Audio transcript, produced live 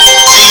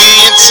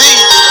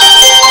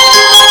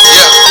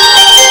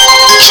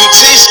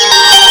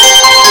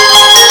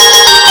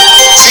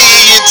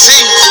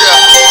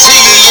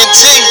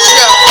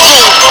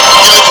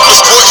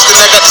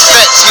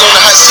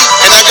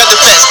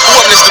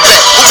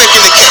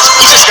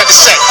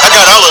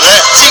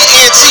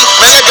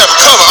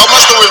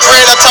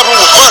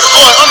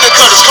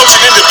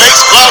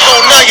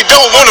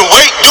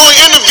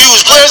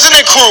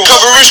President crew.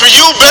 Cover Richmond,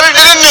 you better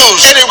than the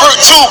news. And it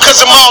worked too, cause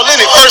I'm all in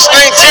it. First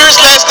name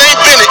Terrence, last name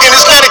Bennett. And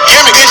it's not a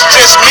gimmick, it's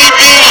just me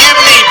being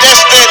me.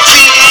 That's that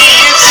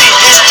T-E-N-T.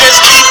 It's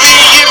just me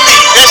being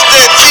me. That's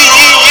that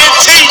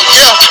T-E-N-T.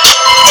 Yeah.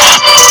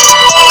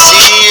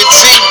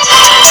 T-E-N-T.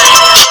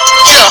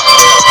 Yeah.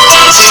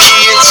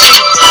 T-E-N-T.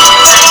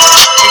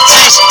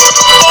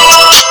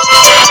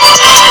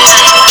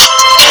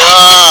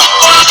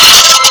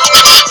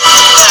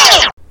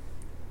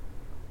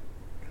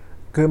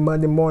 Good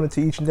Monday morning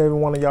to each and every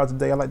one of y'all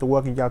today. I'd like to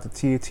welcome y'all to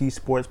TNT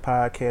Sports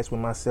Podcast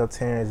with myself,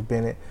 Terrence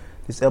Bennett.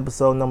 This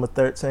episode number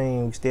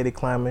 13. We steady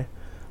climbing,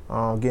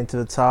 getting to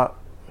the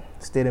top,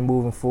 steady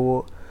moving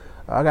forward.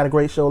 I got a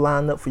great show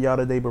lined up for y'all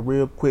today, but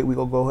real quick, I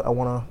want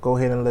to go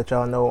ahead and let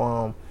y'all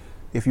know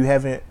if you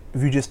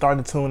just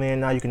started to tune in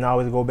now, you can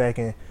always go back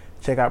and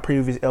check out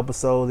previous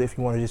episodes if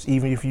you want to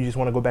even if you just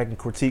want to go back and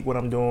critique what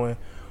I'm doing,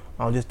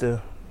 just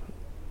to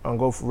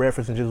go for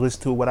reference and just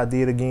listen to what I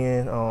did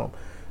again.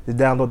 Just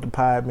download the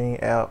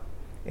Podbean app,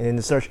 and in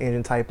the search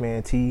engine type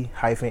in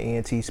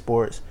T-ENT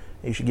Sports.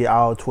 You should get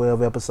all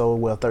 12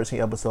 episodes,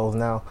 13 episodes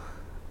now.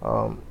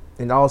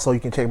 And also you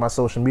can check my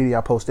social media.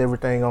 I post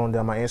everything on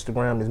there. My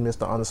Instagram is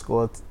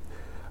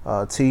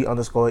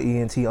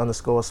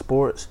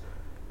Mr_T_ENT_sports.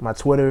 My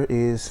Twitter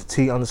is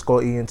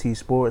T_ENT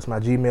Sports. My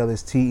Gmail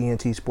is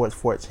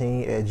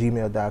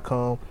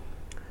TNTsports14@gmail.com.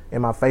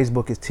 And my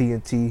Facebook is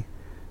TNT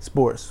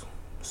Sports.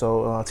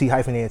 So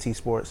T-ENT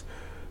Sports.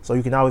 So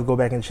you can always go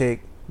back and check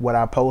what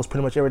I post.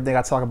 Pretty much everything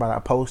I talk about, I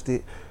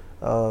posted.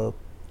 And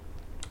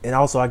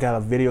also I got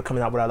a video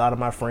coming out with a lot of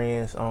my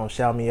friends.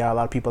 Shout me out. A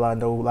lot of people I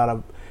know, a lot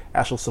of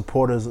actual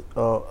supporters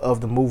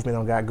of the movement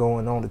I got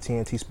going on, the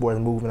TNT Sports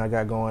movement I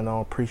got going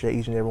on. Appreciate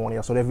each and every one of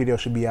y'all. So that video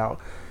should be out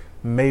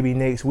maybe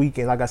next week.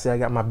 And like I said, I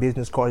got my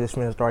business card just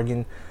finna start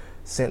getting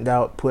sent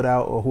out, put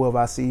out, or whoever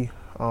I see.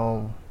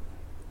 But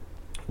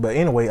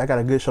anyway, I got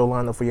a good show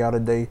lined up for y'all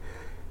today.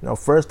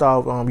 First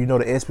off, the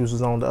ESPYs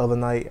was on the other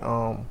night,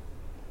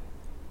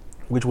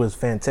 which was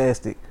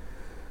fantastic.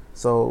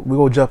 So we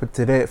gonna jump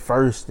into that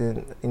first,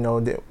 and and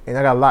I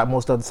got a lot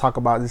more stuff to talk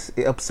about. This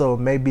episode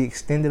may be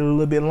extended a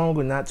little bit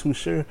longer, not too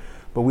sure,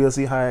 but we'll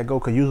see how it go.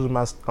 Cause usually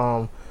my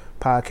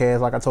podcast,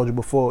 like I told you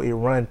before, it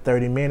run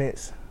 30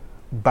 minutes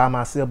by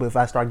myself. But if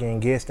I start getting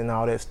guests and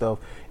all that stuff,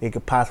 it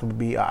could possibly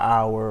be an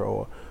hour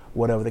or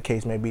whatever the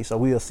case may be. So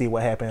we'll see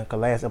what happens. Cause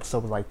last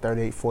episode was like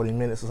 38, 40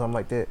 minutes or something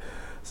like that.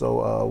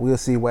 So we'll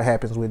see what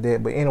happens with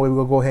that. But anyway, we're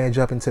going to go ahead and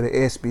jump into the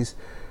ESPYs.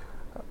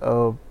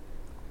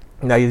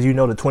 Now, as you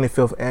know, the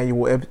 25th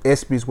annual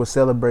ESPYs was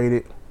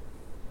celebrated.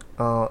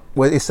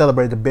 It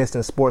celebrated the best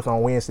in sports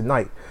on Wednesday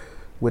night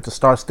with the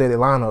star-studded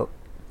lineup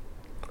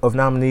of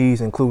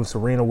nominees, including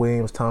Serena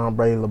Williams, Tom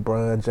Brady,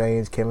 LeBron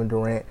James, Kevin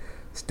Durant,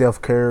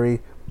 Steph Curry,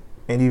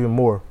 and even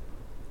more.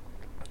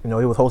 It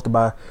was hosted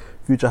by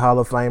future Hall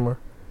of Famer,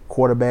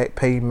 quarterback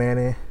Peyton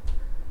Manning.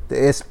 The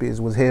ESPYs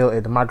was held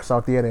at the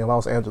Microsoft Theater in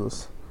Los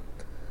Angeles.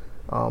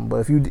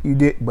 But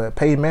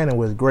Peyton Manning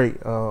was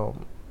great.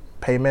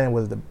 Peyton Manning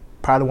was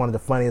probably one of the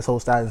funniest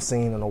hosts I've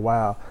seen in a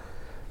while.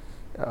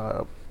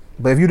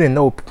 But if you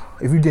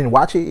didn't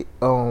watch it,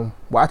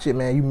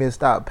 man, you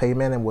missed out. Peyton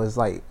Manning was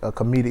like a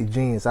comedic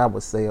genius, I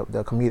would say,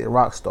 the comedic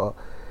rock star.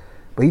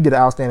 But he did an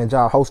outstanding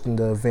job hosting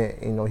the event.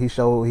 He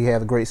showed he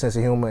had a great sense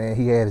of humor, and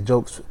he had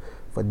jokes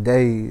for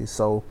days.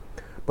 So,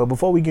 but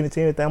before we get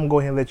into anything, I'm gonna go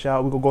ahead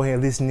and we're gonna go ahead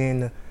and listen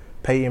in to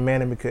Peyton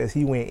Manning, because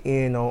he went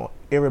in on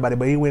everybody,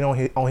 but he went on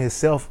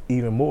himself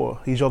even more.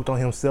 He joked on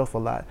himself a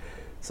lot.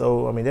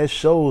 So that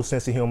shows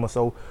sense of humor.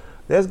 So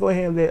let's go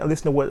ahead and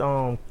listen to what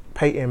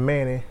Peyton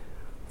Manning,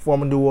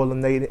 former New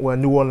Orleans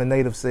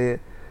native, said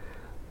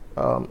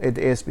at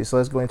the ESPY. So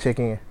let's go ahead and check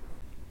in.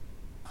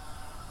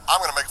 I'm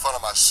going to make fun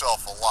of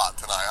myself a lot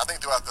tonight. I think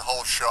throughout the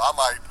whole show, I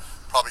might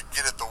probably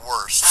get it the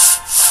worst.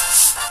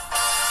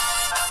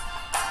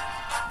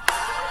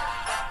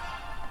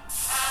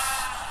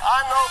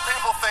 I know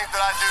people think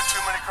that I do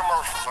too many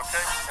commercials, okay?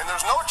 And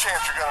there's no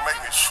chance you're going to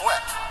make me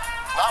sweat.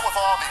 Not with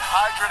all the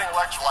hydrating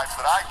electrolytes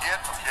that I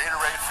get from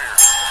Gatorade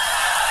Fierce.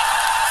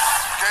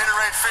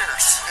 Gatorade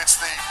Fierce.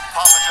 It's the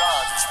Papa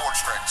John's of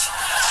sports drinks.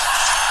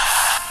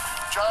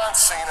 John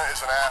Cena is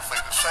an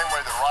athlete the same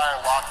way that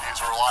Ryan Lochte is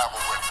a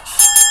reliable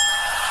witness.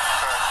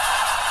 Okay?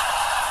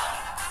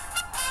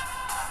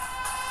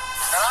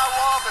 And I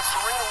love that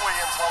Serena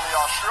Williams won the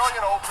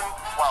Australian Open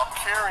while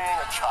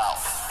carrying a child.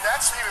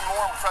 That's even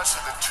more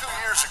impressive than 2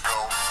 years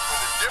ago when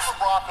the Denver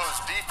Broncos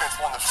defense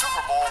won the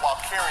Super Bowl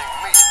while carrying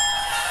me.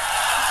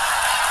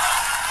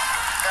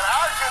 And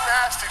our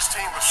gymnastics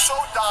team was so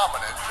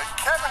dominant that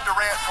Kevin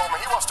Durant told me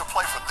he wants to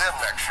play for them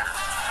next year.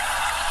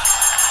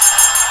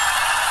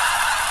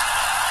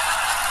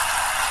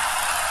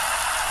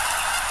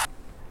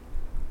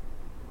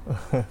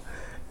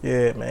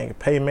 Yeah, man,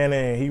 Peyton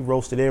Manning, he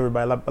roasted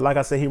everybody. Like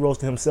I said, he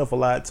roasted himself a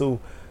lot too.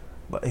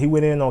 But he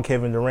went in on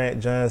Kevin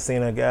Durant, John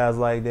Cena, guys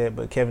like that.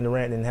 But Kevin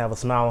Durant didn't have a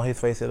smile on his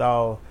face at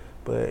all.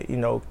 But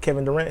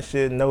Kevin Durant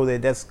should know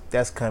that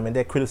that's coming.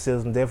 That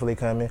criticism definitely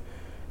coming.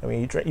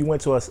 You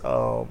went to a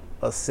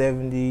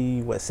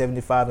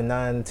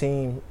 75-9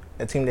 team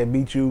a team that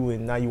beat you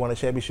and now you won a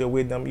championship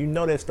with them, you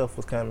know that stuff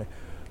was coming.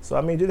 So,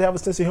 I mean, just have a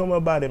sense of humor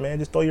about it, man.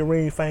 Just throw your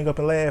ring finger up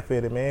and laugh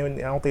at it, man.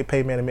 I don't think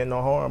Peyton Manning meant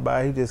no harm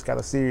by it. He just got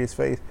a serious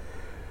face.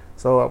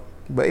 So,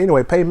 but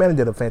anyway, Peyton Manning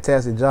did a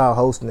fantastic job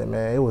hosting it,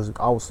 man. It was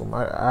awesome.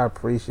 I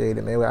appreciate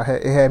it, man.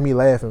 It had me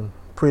laughing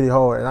pretty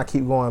hard, and I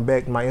keep going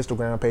back to my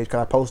Instagram page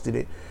because I posted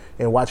it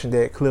and watching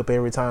that clip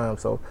every time.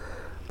 So,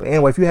 but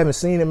anyway, if you haven't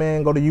seen it,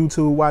 man, go to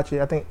YouTube, watch it.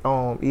 I think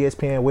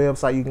ESPN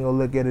website, you can go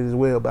look at it as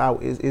well.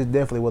 But it's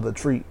definitely was a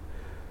treat.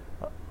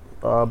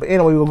 But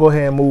anyway, we'll go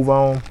ahead and move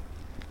on.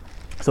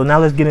 So now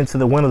let's get into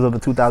the winners of the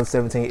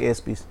 2017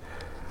 ESPYs.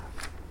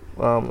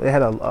 It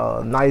had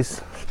a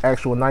nice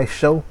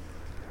show.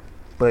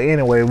 But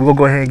anyway, we'll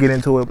go ahead and get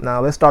into it. Now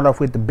let's start off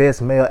with the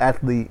best male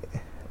athlete,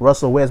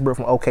 Russell Westbrook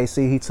from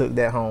OKC. He took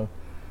that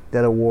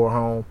award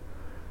home,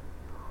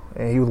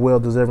 and he was well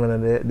deserving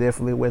of that.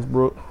 Definitely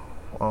Westbrook.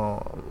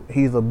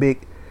 He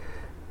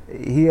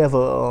has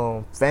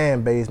a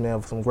fan base, man,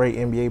 of some great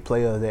NBA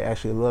players that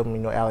actually love him.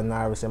 You know, Allen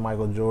Iverson,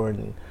 Michael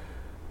Jordan.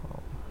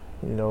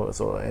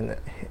 And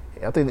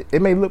I think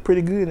it may look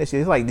pretty good this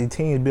year. It's like the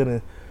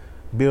teams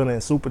building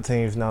super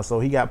teams now. So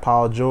he got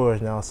Paul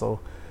George now.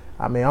 So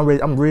I mean, I'm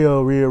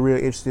real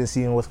interested in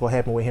seeing what's gonna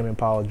happen with him and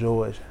Paul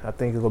George. I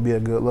think it's gonna be a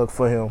good look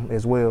for him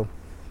as well.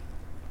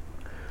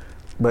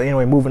 But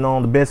anyway, moving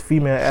on, the best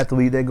female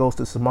athlete that goes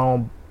to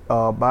Simone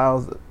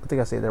Biles. I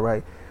think I said that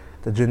right.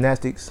 The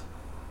gymnastics.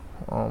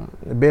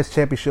 The best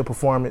championship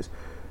performance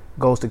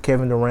goes to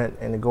Kevin Durant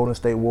and the Golden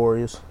State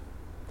Warriors.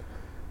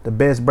 The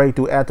best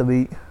breakthrough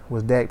athlete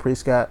was Dak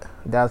Prescott,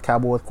 Dallas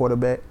Cowboys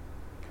quarterback.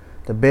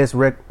 The best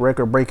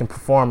record-breaking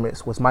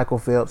performance was Michael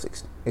Phelps,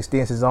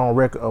 extends his own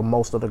record of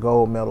most of the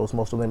gold medals,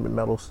 most Olympic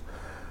medals.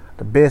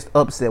 The best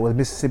upset was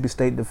Mississippi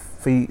State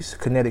defeats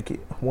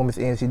Connecticut, women's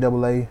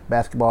NCAA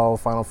basketball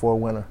Final Four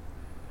winner.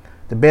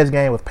 The best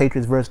game was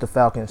Patriots versus the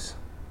Falcons.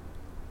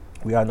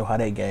 We all know how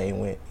that game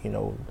went. You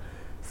know,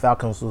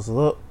 Falcons was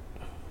up,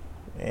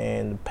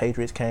 and the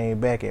Patriots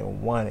came back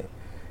and won it.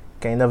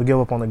 Can't never give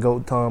up on the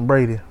GOAT, Tom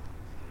Brady.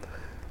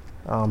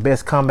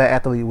 Best combat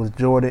athlete was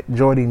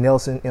Jordy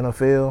Nelson,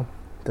 NFL.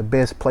 The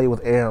best play was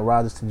Aaron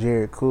Rodgers to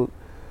Jared Cook.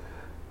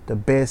 The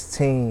best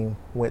team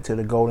went to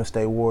the Golden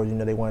State Warriors. You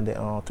know, they won the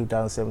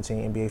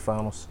 2017 NBA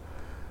Finals.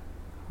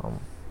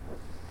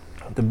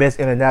 The best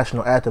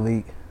international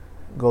athlete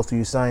goes to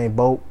Usain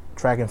Bolt,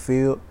 track and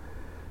field.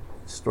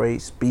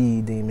 Straight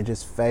speed demon,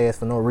 just fast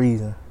for no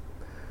reason.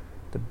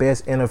 The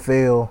best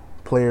NFL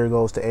player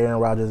goes to Aaron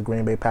Rodgers,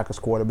 Green Bay Packers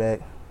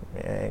quarterback.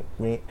 And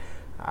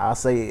I'll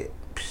say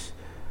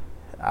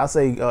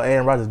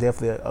Aaron Rodgers is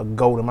definitely a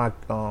GOAT in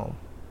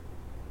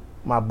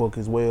my book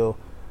as well.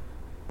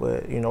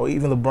 But you know,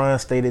 even LeBron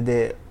stated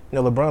that,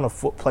 you know,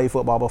 LeBron played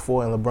football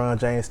before, and LeBron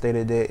James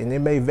stated that, and it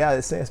made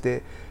valid sense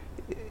that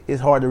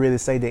it's hard to really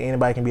say that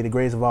anybody can be the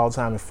greatest of all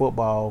time in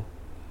football.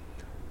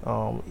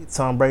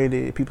 Tom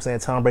Brady, people saying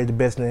Tom Brady the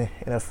best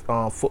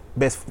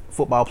best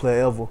football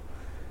player ever,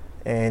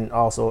 and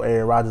also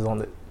Aaron Rodgers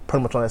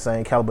pretty much on that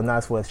same caliber, not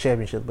as far as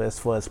championships, but as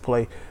far as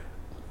play.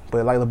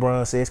 But like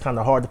LeBron said, it's kind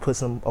of hard to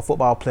put a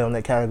football player on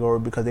that category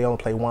because they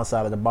only play one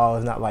side of the ball.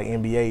 It's not like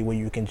NBA where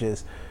you can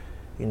just,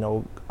 you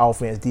know,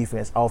 offense,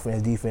 defense. But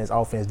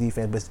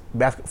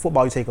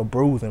football, you take a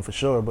bruising for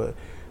sure, but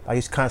like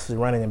he's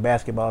constantly running in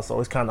basketball, so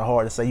it's kind of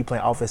hard to say you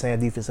playing offense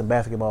and defense in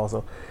basketball.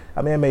 So,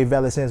 I mean, it made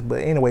valid sense.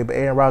 But anyway,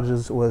 Aaron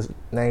Rodgers was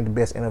named the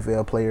best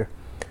NFL player.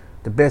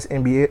 The best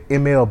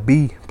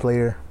MLB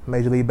player,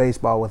 Major League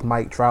Baseball, was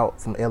Mike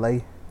Trout from LA,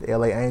 the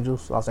LA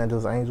Angels, Los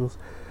Angeles Angels.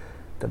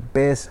 The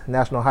best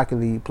National Hockey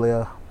League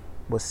player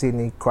was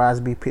Sidney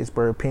Crosby,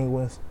 Pittsburgh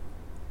Penguins.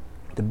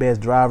 The best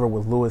driver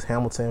was Lewis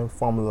Hamilton,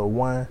 Formula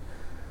One.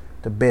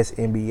 The best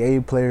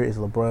NBA player is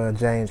LeBron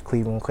James,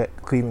 Cleveland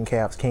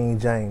Cavs, King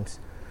James.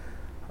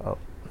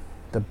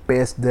 The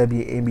best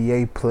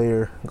WNBA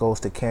player goes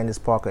to Candace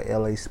Parker,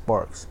 LA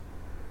Sparks.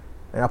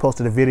 And I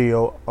posted a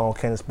video on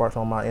Candace Sparks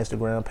on my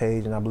Instagram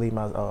page, and I believe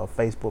my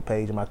Facebook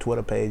page and my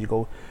Twitter page.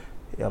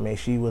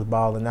 She was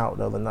balling out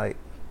the other night.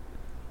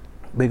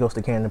 Big ups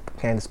to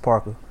Candace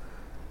Parker,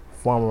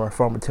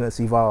 former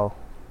Tennessee Vol.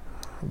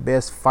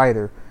 Best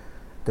fighter,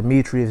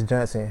 Demetrius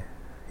Johnson,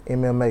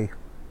 MMA.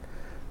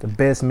 The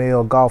best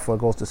male golfer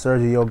goes to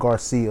Sergio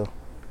Garcia.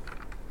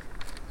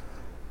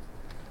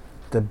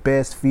 The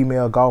best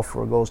female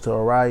golfer goes to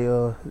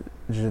Araya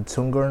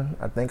Jatungern.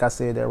 I think I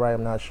said that right,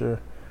 I'm not sure.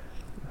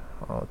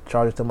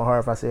 Charges to my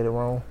heart if I said it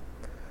wrong.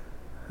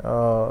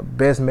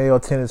 Best male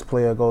tennis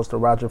player goes to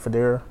Roger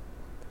Federer.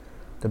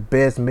 The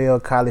best male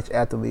college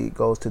athlete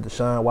goes to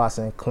Deshaun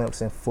Watson,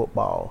 Clemson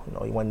football. You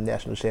know, he won the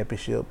national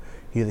championship.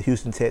 He's a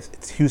Houston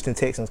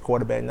Texans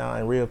quarterback now.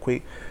 And real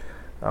quick,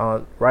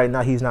 right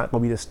now he's not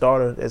going to be the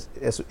starter.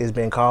 It's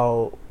been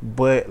called.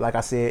 But like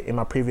I said in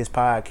my previous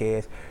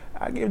podcast,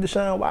 I give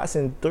Deshaun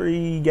Watson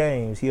 3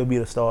 games. He'll be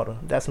the starter.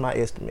 That's my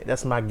estimate.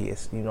 That's my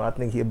guess. You know, I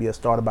think he'll be a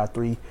starter by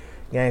 3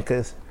 games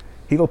because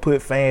he going to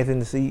put fans in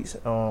the seats.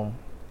 Well,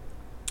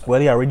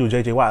 he already do.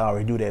 J.J. Watt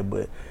already do that,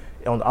 but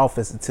on the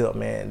offensive tip,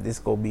 man, this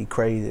gonna be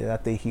crazy. And I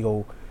think he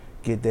gonna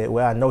get that.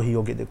 Well, I know he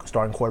gonna get the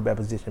starting quarterback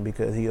position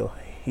because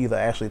he's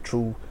actually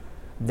true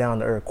down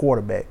to earth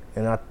quarterback,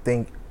 and I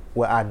think,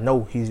 well, I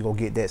know he's gonna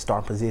get that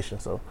starting position.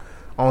 So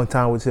only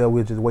time will tell.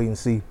 We'll just wait and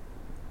see.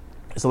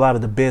 It's a lot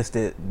of the best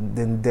that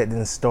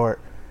didn't start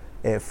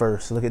at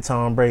first. Look at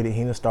Tom Brady.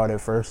 He didn't start at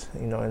first,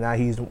 and now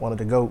he's one of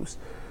the GOATs.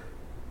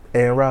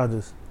 Aaron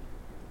Rodgers.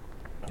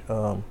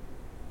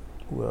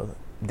 Well,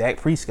 Dak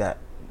Prescott.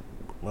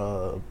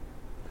 And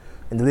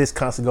the list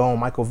constantly goes on.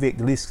 Michael Vick.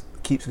 The list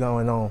keeps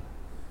going on.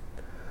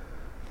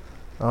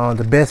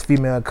 The best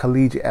female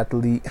collegiate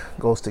athlete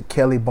goes to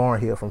Kelly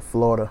Barnhill from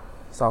Florida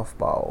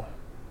softball.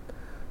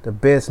 The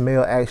best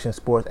male action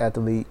sports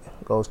athlete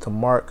goes to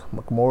Mark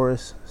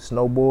McMorris,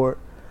 snowboard.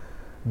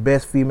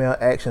 Best female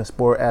action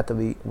sport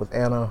athlete was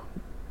Anna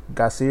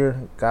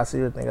Gassier, I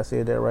think I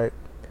said that right,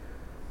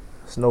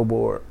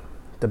 snowboard.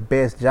 The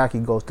best jockey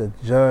goes to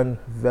John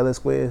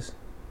Velasquez.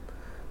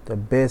 The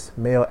best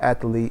male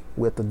athlete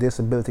with a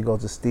disability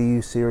goes to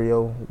Steve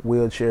Serio,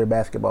 wheelchair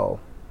basketball.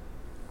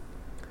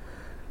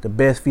 The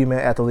best female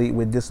athlete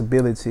with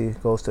disability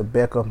goes to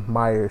Becca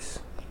Myers.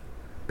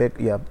 I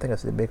think I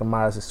said Becca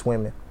Myers is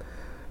swimming.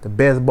 The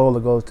best bowler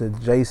goes to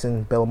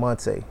Jason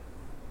Belmonte.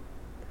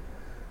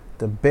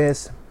 The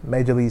best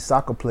Major League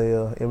Soccer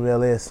player,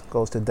 MLS,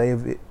 goes to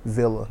David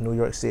Villa, New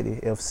York City,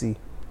 FC.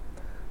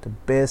 The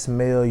best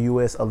male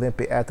U.S.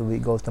 Olympic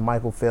athlete goes to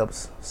Michael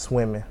Phelps,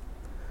 swimming.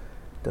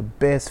 The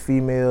best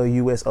female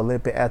U.S.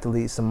 Olympic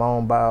athlete,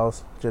 Simone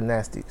Biles,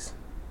 gymnastics.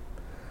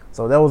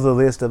 So that was a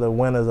list of the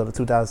winners of the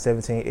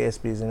 2017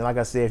 ESPYs. And like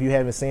I said, if you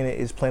haven't seen it,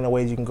 it's plenty of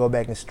ways you can go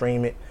back and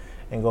stream it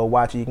and go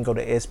watch it. You can go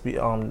to ESPY.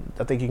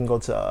 I think you can go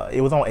to,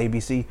 it was on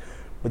ABC,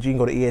 but you can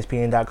go to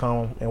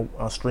ESPN.com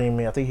and stream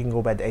it. I think you can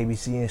go back to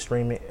ABC and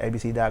stream it,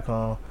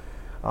 ABC.com.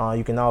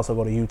 You can also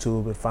go to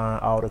YouTube and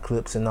find all the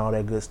clips and all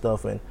that good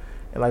stuff. And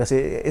like I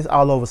said, it's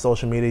all over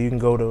social media. You can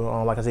go to,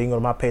 like I said, you can go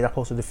to my page. I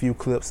posted a few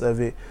clips of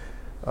it.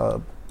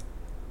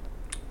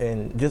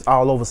 And just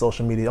all over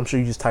social media. I'm sure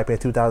you just type in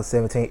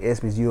 2017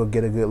 ESPYs, you'll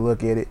get a good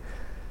look at it.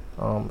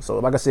 So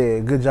like I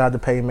said, good job to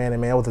Peyton Manning,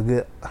 man. It was a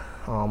good,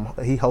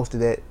 he hosted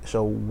that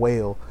show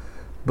well.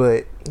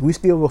 But we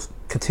still will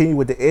continue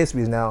with the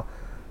ESPYs now.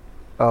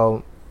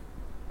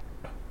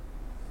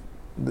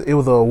 It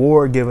was an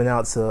award given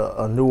out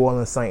to a New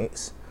Orleans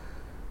Saints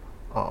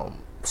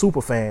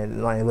super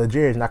fan, like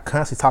Legarius, and I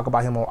constantly talk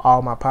about him on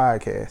all my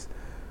podcasts.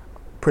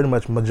 Pretty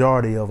much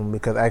majority of them,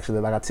 because actually,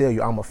 like I tell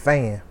you, I'm a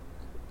fan.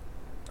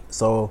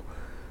 So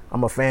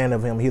I'm a fan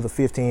of him. He's a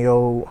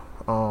 15-year-old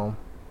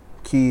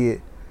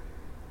kid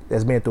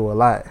that's been through a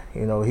lot. He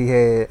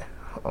had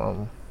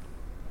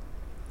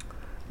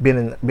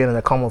been in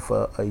a coma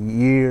for a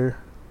year.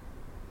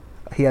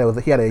 He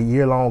had a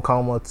year-long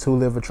coma, 2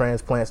 liver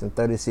transplants, and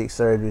 36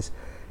 surgeries.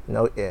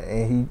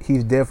 And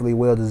he's definitely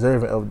well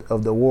deserving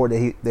of the award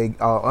that they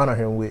honor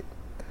him with.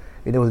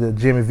 And it was the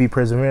Jimmy V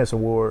Perseverance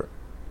Award.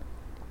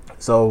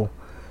 So,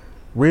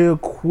 real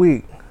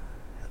quick,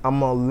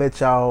 I'm gonna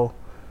let y'all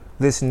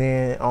listen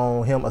in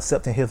on him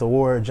accepting his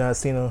award. John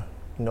Cena,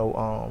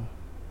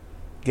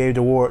 gave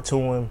the award to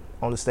him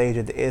on the stage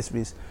at the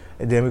ESPYs,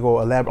 and then I'm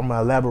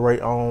gonna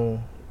elaborate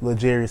on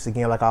Legarius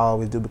again, like I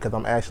always do, because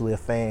I'm actually a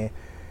fan.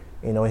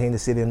 In the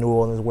city of New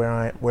Orleans,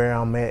 where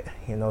I'm at.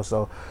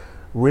 So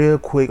real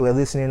quick, let's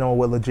listen in on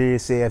what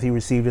Legarius said after he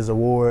received his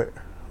award,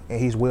 and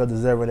he's well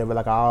deserving of it,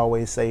 like I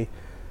always say.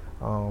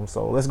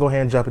 So let's go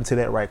ahead and jump into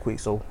that right quick.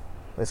 So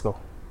let's go.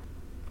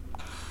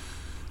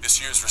 This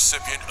year's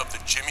recipient of the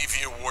Jimmy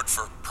V Award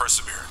for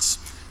Perseverance.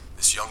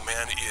 This young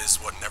man is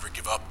what Never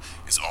Give Up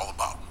is all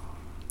about.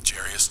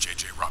 Jarius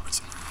J.J.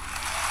 Robertson.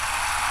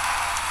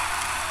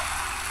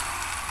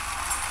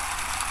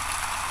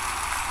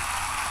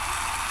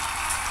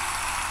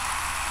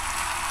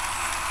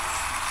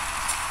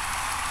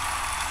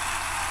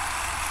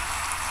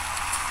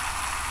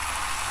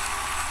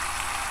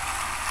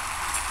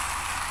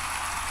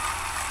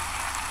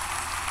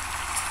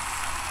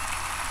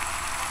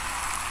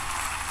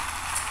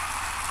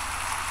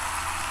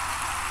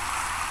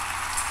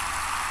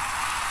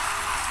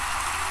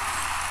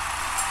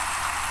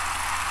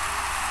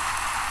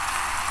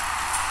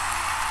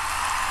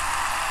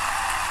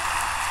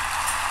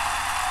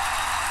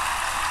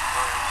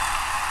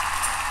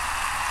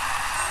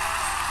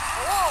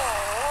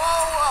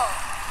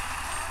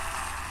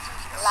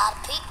 A lot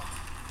of people.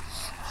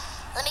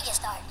 Let me get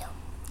started though.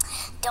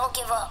 Don't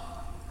give up.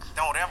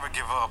 Don't ever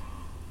give up.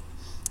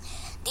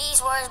 These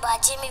words by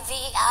Jimmy V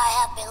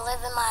I have been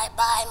living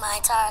by my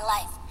entire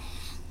life.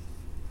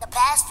 The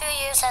past few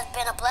years has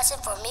been a blessing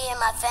for me and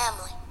my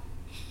family.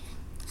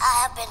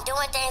 I have been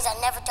doing things I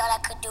never thought I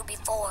could do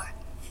before.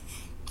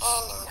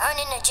 And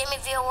earning the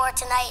Jimmy V Award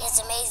tonight is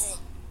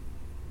amazing.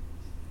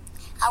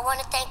 I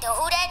want to thank the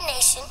Who Dat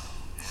Nation.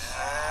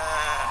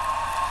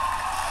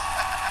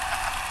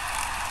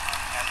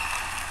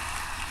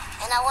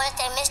 And I want to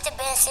thank Mr.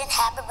 Benson,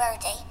 happy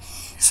birthday,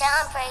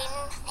 Sean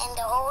Payton, and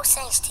the whole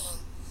Saints team.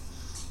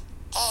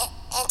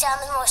 And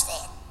Thomas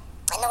Morstead,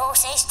 and the whole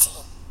Saints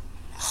team.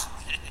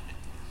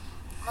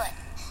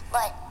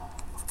 But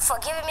for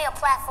giving me a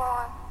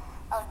platform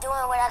of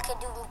doing what I could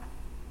do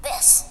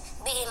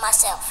best, being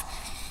myself.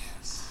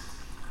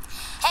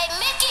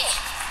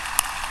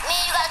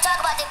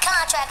 about the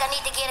contract I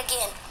need to get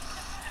again.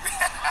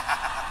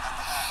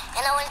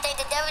 And I want to thank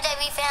the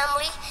WWE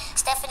family.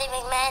 Stephanie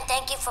McMahon,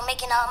 thank you for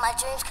making all my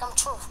dreams come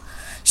true.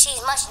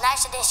 She's much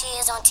nicer than she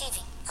is on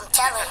TV. I'm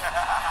telling you.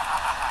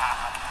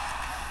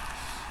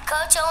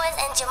 Coach Owens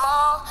and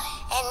Jamal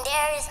and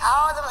Darius,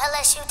 all them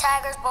LSU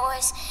Tigers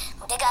boys,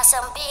 they got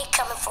something big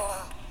coming for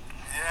them.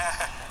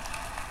 Yeah.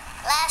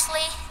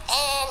 Lastly,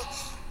 and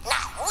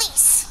not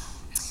least,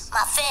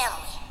 my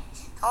family.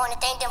 I want to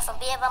thank them for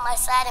being by my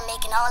side and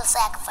making all the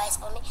sacrifice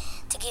for me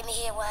to get me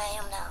here where I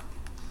am now.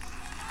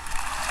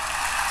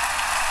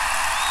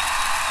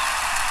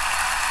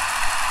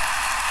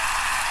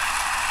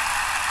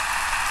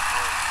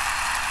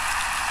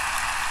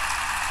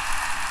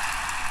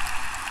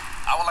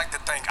 I would like to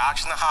thank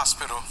Oxnard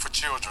Hospital for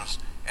Children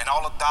and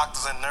all the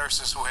doctors and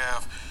nurses who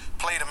have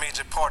played a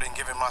major part in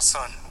giving my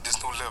son this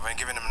new liver and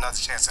giving him another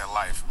chance at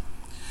life.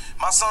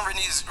 My son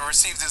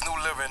received this new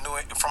liver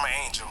from an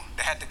angel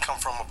that had to come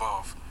from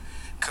above.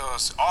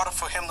 Because in order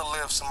for him to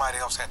live, somebody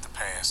else had to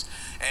pass.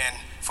 And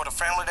for the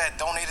family that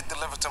donated the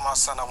liver to my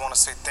son, I want to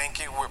say thank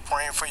you. We're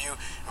praying for you,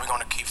 and we're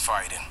going to keep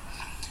fighting.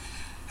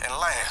 And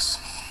last,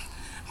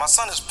 my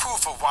son is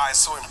proof of why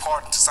it's so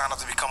important to sign up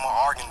to become an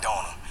organ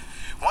donor.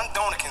 One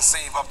donor can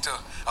save up to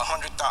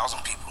 100,000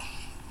 people.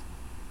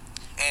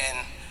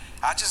 And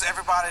I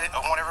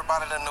want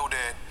everybody to know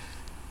that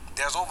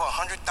there's over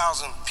 100,000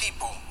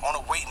 people on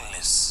a waiting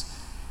list.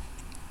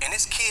 And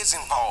it's kids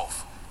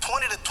involved.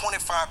 20 to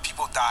 25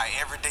 people die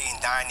every day and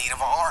die in need of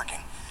an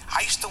organ.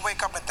 I used to wake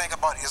up and think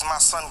about, is my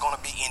son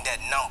gonna be in that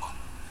number?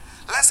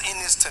 Let's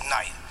end this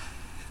tonight.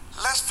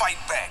 Let's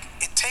fight back.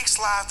 It takes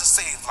lives to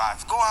save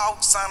lives. Go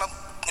out, sign up,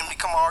 and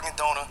become an organ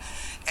donor,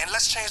 and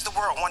let's change the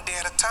world one day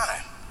at a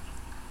time.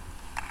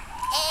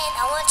 And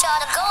I want y'all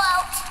to go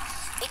out,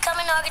 become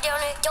an organ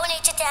donor,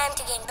 donate your time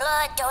to getting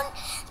blood,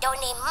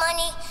 donate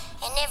money,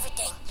 and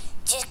everything.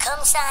 Just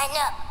come sign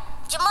up.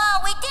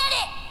 Jamal, we did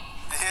it!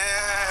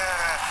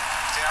 Yeah,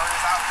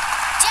 Jerry's out.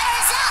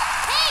 Jerry's out.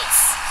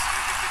 Peace!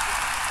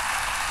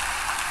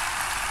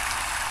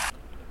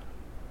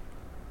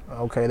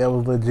 Okay, that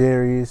was Lil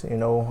Jerry's. You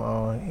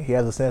know, he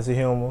has a sense of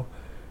humor.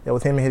 That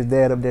was him and his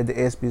dad up there at the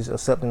ESPYs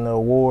accepting the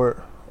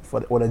award for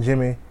the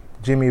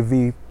Jimmy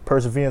V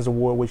Perseverance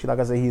Award, which, like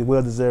I said, he's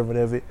well deserving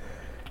of it.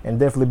 And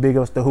definitely big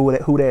ups to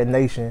Who That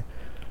Nation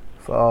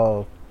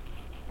for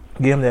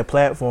give him that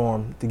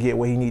platform to get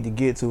where he need to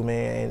get to,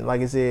 man. And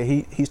like I said,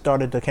 he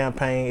started the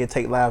campaign, It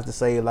Take Lives to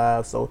Save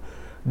Lives. So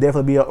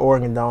definitely be an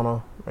organ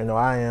donor. You know,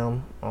 I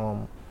am.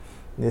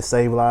 Just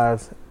save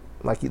lives.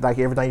 Like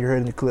everything you heard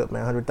in the clip,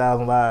 man,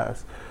 100,000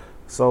 lives.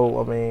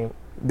 So, I mean,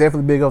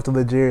 definitely big up to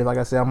Lil Jerry. Like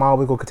I said, I'm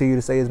always going to continue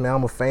to say this, man.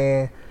 I'm a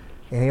fan.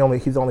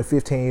 And he's only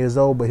 15 years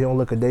old, but he don't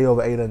look a day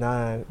over 8 or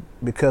 9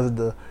 because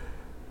of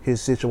his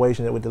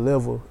situation with the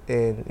liver.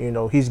 And, you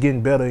know, he's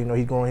getting better. You know,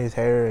 he's growing his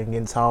hair and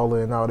getting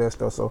taller and all that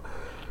stuff. So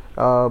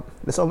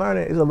it's a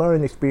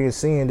learning experience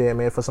seeing that,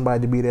 man, for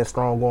somebody to be that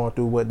strong going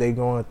through what they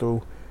going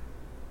through,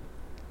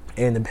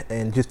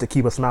 and just to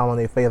keep a smile on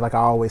their face, like I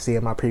always say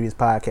in my previous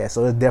podcast.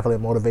 So it's definitely a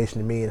motivation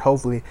to me, and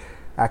hopefully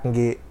I can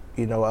get,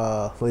 you know,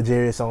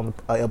 Legarius on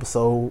an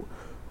episode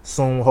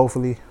soon,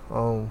 hopefully.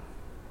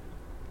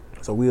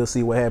 So we'll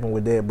see what happens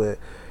with that. But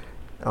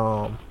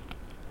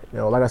you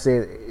know, like I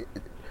said,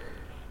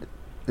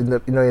 in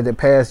the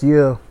past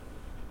year,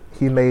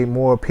 he made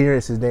more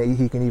appearances than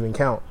he can even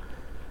count.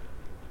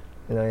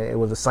 You know, it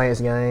was the Saints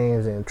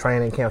games and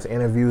training camps,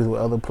 interviews with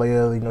other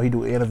players. You know, he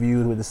do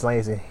interviews with the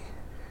Saints, and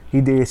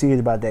he did serious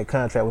about that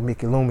contract with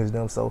Mickey Loomis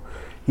them. So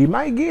he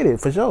might get it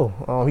for sure.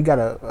 He got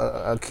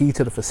a key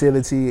to the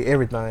facility,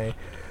 everything.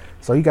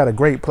 So he got a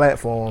great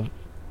platform.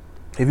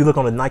 If you look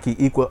on the Nike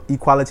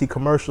Equality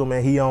commercial,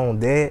 man, he on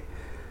that.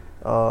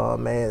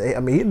 Man, I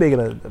mean, he's making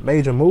a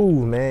major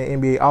move,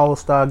 man. NBA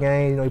All-Star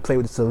game, you know, he played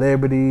with the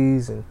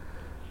celebrities, and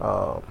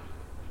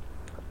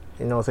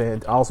you know what I'm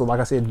saying? Also, like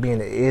I said, being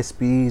the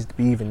ESPYs, to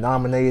be even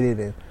nominated,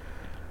 and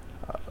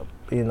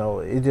you know,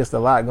 it's just a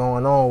lot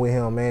going on with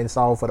him, man. It's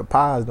all for the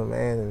positive,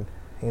 man. And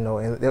you know,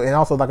 and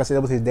also, like I said,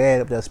 it was his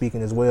dad up there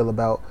speaking as well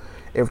about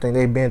everything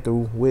they've been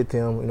through with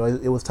him. You know,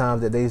 it was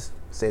times that they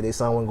said their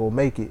son wasn't gonna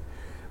make it.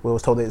 Well, it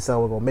was told that his son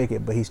wasn't gonna make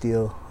it, but he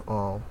still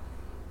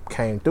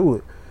came through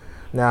it.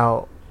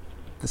 Now,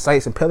 the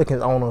Saints and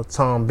Pelicans owner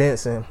Tom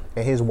Benson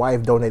and his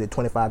wife donated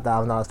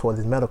 $25,000 towards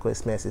his medical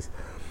expenses.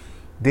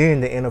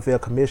 Then the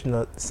NFL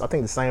commissioner, I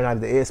think the same night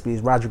at the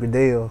ESPYs, Roger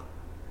Goodell,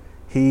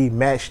 he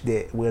matched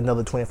it with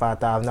another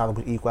 $25,000,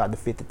 which equal out to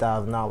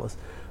 $50,000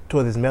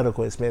 towards his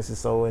medical expenses.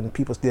 So, and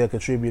people still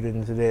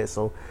contributed to that.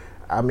 So,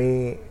 I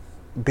mean,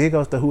 big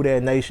ups to Who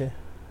That Nation.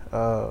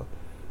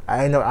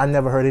 I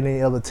never heard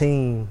any other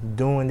team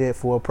doing that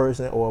for a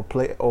person or a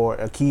play or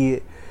a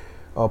kid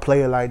or a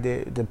player like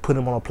that, to put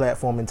them on a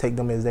platform and take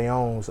them as their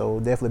own. So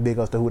definitely big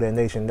ups to Who That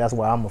Nation. That's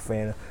why I'm a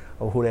fan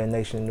of Who That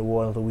Nation, New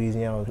Orleans,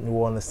 Louisiana, New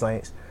Orleans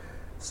Saints.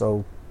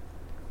 So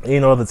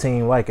any other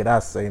team like it, I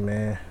say,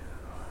 man.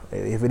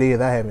 If it is,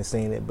 I haven't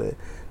seen it, but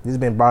this has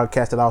been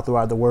broadcasted all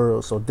throughout the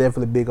world. So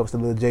definitely big ups to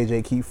Lil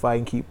JJ. Keep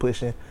fighting, keep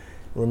pushing.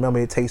 Remember,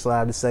 it takes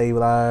lives to save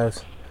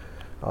lives.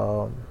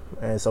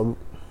 And so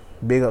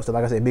big ups to,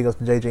 like I said, big ups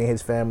to JJ and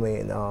his family,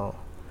 and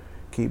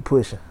keep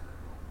pushing.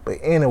 But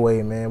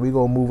anyway, man, we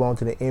gonna move on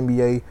to the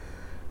NBA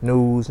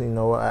news. You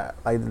know,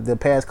 like the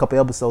past couple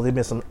episodes, there's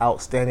been some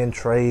outstanding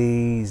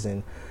trades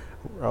and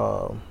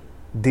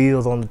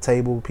deals on the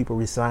table. People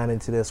resigning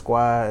to their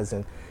squads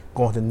and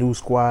going to new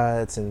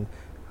squads, and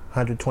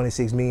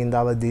 $126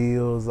 million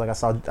deals. Like I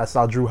saw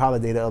Jrue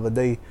Holiday the other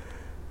day.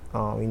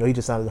 You know, he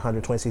just signed a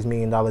 $126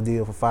 million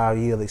deal for 5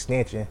 years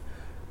extension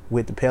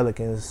with the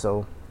Pelicans.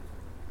 So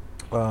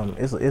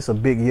it's a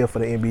big year for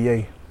the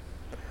NBA.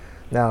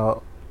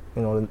 Now,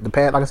 you know, like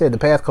I said, the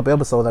past couple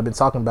episodes I've been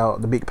talking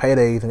about the big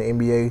paydays in the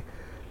NBA.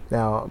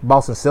 Now,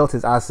 Boston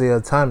Celtics Isaiah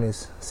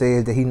Thomas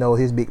says that he knows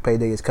his big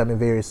payday is coming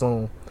very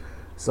soon.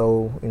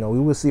 So, you know, we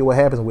will see what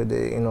happens with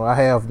it. You know, I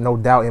have no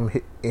doubt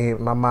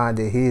in my mind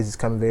that his is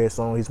coming very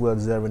soon. He's well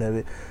deserving of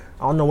it.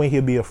 I don't know when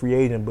he'll be a free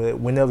agent, but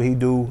whenever he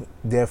do,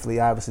 definitely,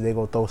 obviously, they're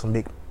going to throw some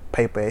big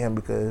paper at him,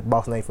 because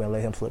Boston ain't going to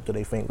let him slip through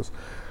their fingers.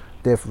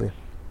 Definitely.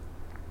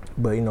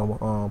 But, you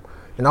know,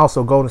 and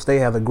also Golden State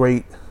has a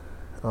great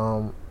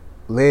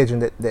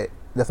legend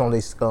that's on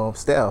their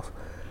staff.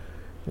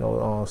 You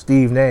know,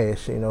 Steve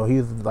Nash. You know,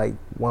 he's like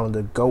one of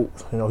the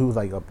GOATs. You know, he was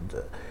like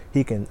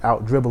he can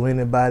out dribble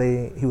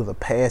anybody. He was a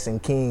passing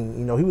king.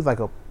 You know, he was like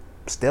a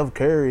Steph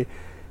Curry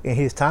in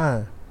his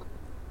time.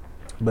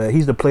 But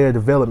he's the player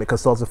development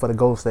consultant for the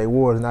Golden State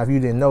Warriors. Now, if you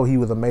didn't know, he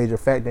was a major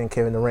factor in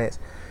Kevin Durant's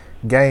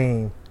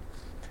game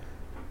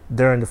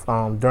during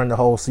the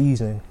whole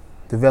season,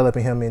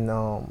 developing him in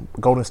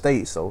Golden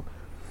State. So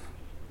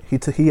he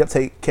helped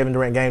take Kevin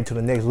Durant's game to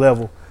the next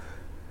level.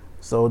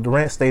 So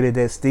Durant stated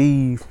that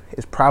Steve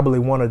is probably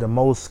one of the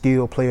most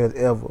skilled players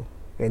ever.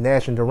 And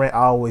Nash and Durant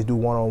always do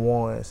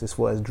one-on-ones as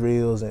far as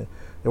drills, and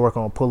they work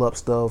on pull-up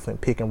stuff and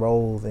pick and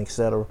rolls,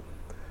 etc.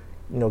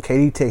 You know,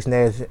 KD texts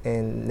Nash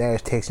and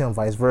Nash texts him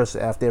vice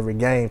versa after every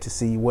game to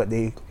see what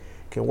they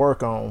can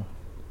work on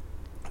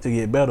to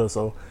get better.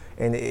 So,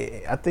 and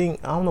I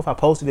don't know if I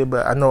posted it,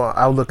 but I know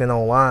I was looking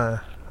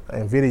online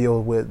and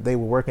videos where they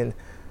were working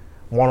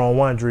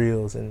one-on-one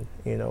drills, and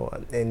you know,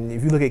 and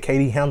if you look at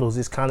KD handles,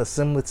 it's kind of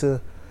similar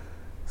to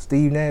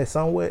Steve Nash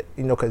somewhat.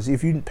 You know, because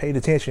if you paid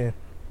attention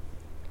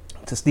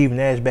to Steve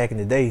Nash back in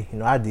the day, you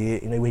know, I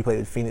did. You know, when he played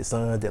with Phoenix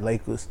Suns, the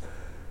Lakers.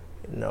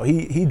 You know,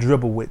 he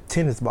dribbled with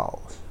tennis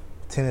balls,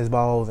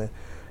 and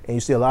you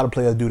see a lot of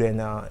players do that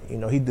now. You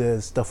know, he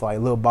does stuff like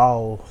little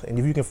balls, and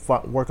if you can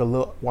work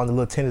one of the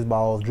little tennis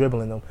balls,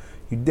 dribbling them,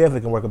 you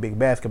definitely can work a big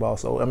basketball.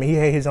 So I mean, he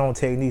had his own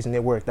techniques, and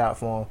it worked out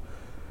for him.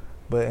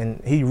 But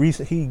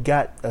he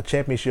got a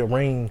championship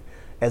ring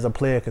as a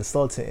player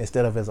consultant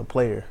instead of as a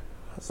player.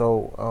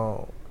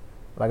 So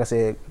like I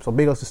said, so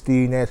big ups to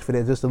Steve Nash for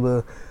that. Just a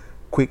little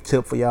quick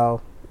tip for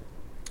y'all.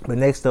 But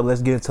next up,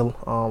 let's get into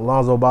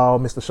Lonzo Ball,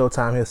 Mr.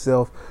 Showtime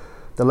himself.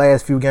 The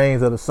last few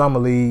games of the Summer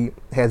League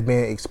has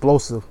been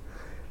explosive,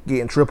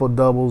 getting triple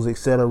doubles,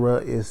 etc.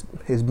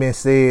 It's been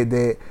said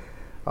that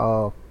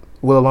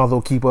will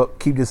Lonzo keep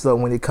this up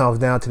when it comes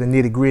down to the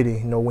nitty gritty?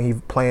 You know, when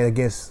he's playing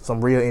against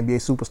some real NBA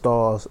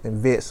superstars and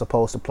vets,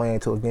 supposed to playing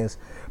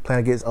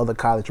against other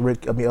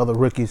other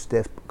rookies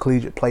that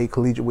played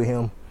collegiate with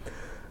him.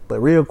 But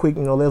real quick,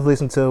 you know, let's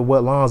listen to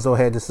what Lonzo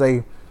had to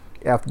say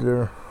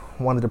after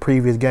one of the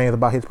previous games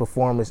about his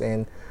performance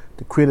and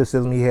the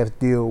criticism he has to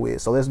deal with.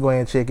 So let's go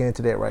ahead and check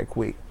into that right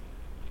quick.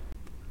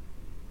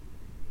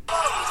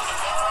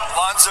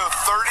 Lonzo,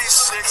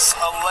 36,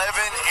 11,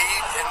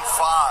 8, and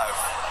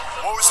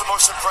 5. What was the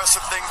most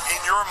impressive thing in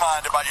your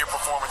mind about your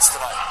performance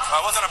tonight?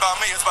 It wasn't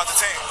about me, it was about the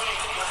team.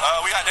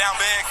 We got down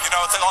big, you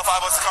know, it took all 5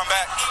 of us to come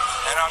back.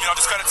 And, you know,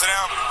 just credit to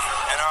them.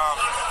 And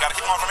got to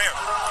keep going from here.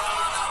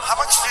 How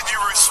much did you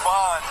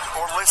respond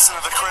or listen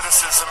to the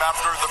criticism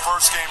after the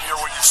first game here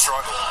when you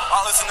struggled?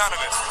 I listen to none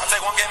of it. I take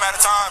one game at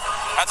a time.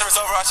 After it's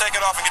over, I shake it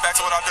off and get back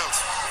to what I do.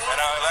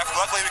 And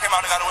luckily, we came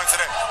out and got a win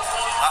today.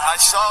 I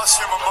saw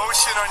some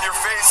emotion on your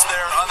face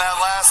there on that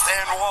last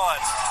and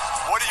one.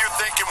 What are you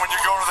thinking when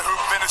you're going to the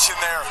hoop finishing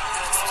there?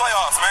 It's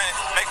playoffs, man.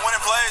 Make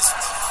winning plays.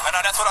 And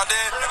that's what I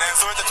did. And then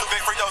so the 2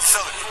 big free throws to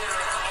seal it.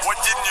 What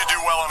didn't you do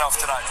well enough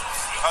tonight?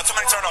 Too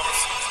many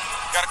turnovers.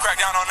 Got to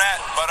crack down on that.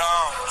 But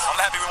I'm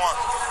happy we won.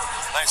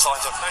 Thanks,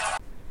 Lonzo.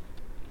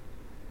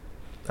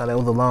 Now that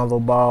was Lonzo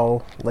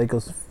Ball,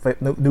 Lakers,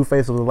 new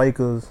face of the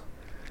Lakers,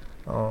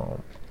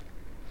 on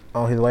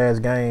his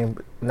last game.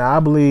 Now I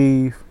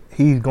believe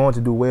he's going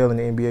to do well in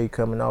the NBA,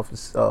 coming off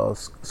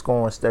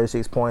scoring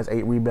 36 points,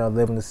 8 rebounds,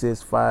 11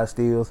 assists, 5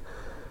 steals.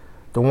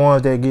 The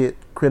ones that get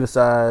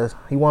criticized,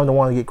 he one of the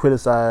ones that get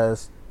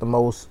criticized the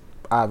most,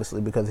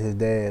 obviously because of his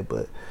dad.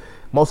 But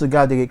most of the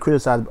guys that get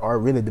criticized are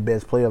really the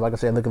best players. Like I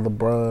said, look at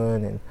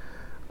LeBron and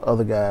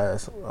other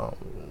guys.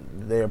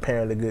 They're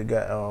apparently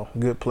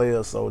good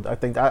players. So I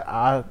think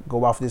I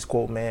go off this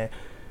quote, man.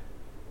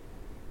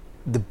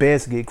 The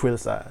best get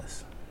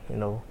criticized. You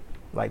know,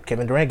 like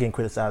Kevin Durant getting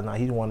criticized now.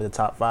 He's one of the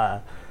top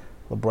 5.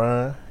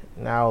 LeBron,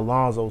 now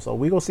Alonzo. So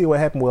we gonna see what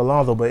happened with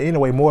Alonzo. But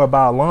anyway, more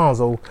about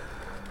Alonzo.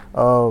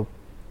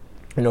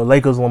 You know,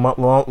 Lakers.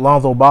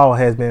 Lonzo Ball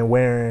has been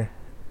wearing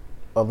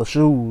the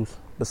shoes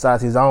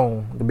besides his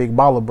own, the big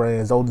baller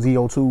brands, those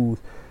ZO2s.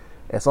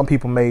 And some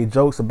people made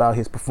jokes about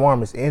his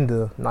performance in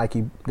the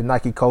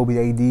Nike Kobe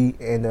AD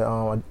and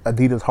the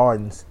Adidas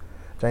Hardens.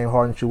 James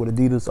Harden shoe with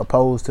Adidas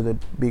opposed to the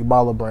big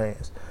baller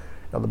brands.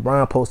 Now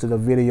LeBron posted a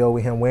video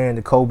with him wearing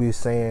the Kobe,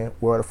 saying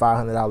where the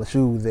 $500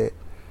 shoes at.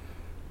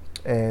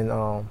 And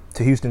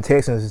to Houston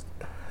Texans,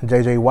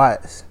 JJ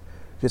Watts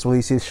just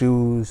released his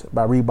shoes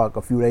by Reebok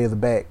a few days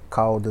back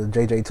called the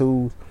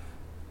JJ2s.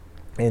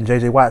 And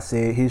JJ Watt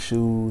said his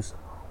shoes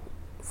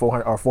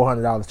are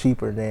 $400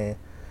 cheaper than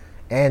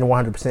and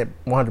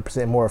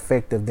 100% more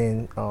effective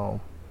than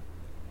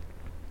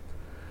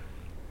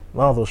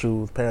Lonzo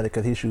shoes, apparently,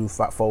 because his shoes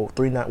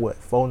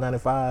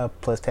 $495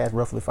 plus tax,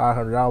 roughly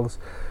 $500.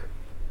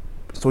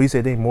 So he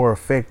said they're more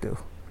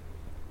effective.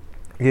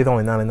 It's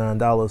only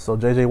 $99. So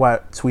JJ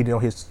Watt tweeted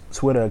on his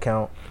Twitter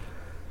account.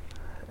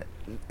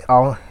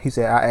 He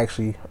said, I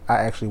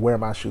actually wear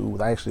my shoes.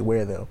 I actually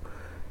wear them.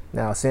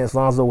 Now, since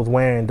Lonzo was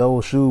wearing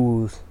those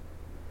shoes,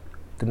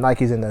 the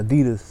Nikes and the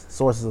Adidas,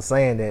 sources are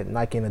saying that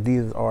Nike and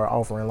Adidas are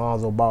offering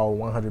Lonzo Ball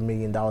 $100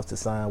 million to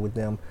sign with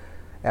them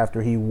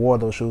after he wore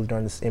those shoes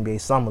during the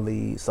NBA Summer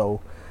League. So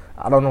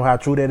I don't know how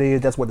true that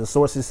is. That's what the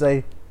sources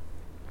say.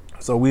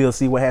 So we'll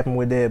see what happened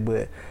with that.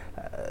 But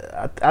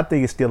I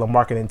think it's still a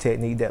marketing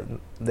technique that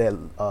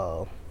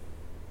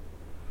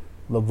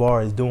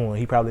LeVar is doing.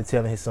 He probably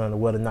telling his son to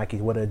wear the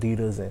Nikes, wear the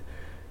Adidas, and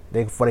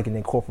before they can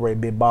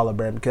incorporate big baller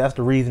brand, because that's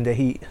the reason that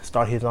he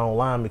started his own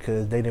line,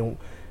 because they didn't,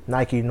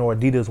 Nike nor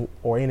Adidas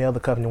or any other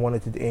company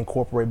wanted to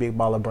incorporate big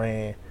baller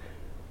brand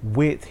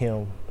with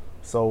him.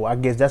 So I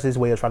guess that's his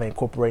way of trying to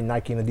incorporate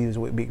Nike and Adidas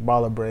with big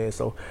baller brand.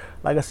 So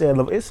like I said,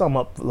 it's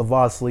something up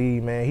LeVar's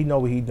sleeve, man. He know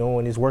what he's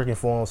doing. It's working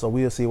for him. So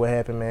we'll see what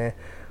happens, man.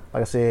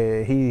 Like I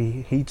said,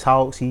 he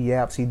talks, he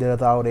yaps, he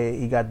does all that.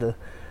 He got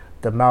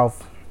the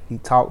mouth. He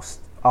talks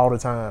all the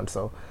time.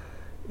 So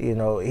you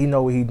know, he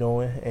know what he's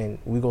doing, and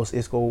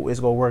it's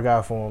gonna work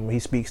out for him. He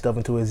speaks stuff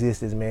into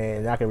existence, man,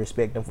 and I can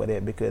respect him for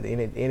that, because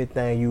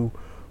anything you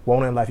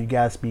want in life, you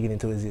gotta speak it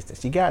into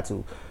existence. You got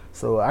to.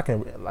 So I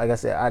can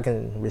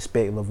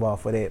respect LeVar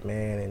for that,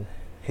 man, and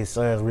his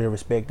son's real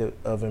respect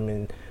of him,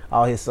 and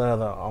all his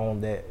sons are on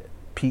that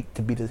peak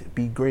to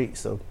be great.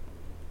 So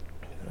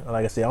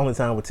like I said, only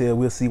time will tell.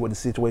 We'll see what the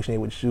situation is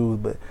with the shoes,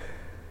 but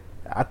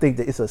I think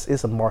that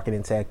it's a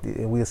marketing tactic,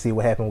 and we'll see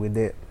what happens with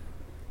that.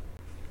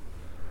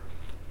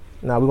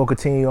 Now we're gonna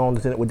continue on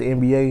with the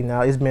NBA.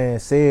 Now it's been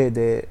said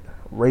that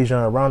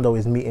Rajon Rondo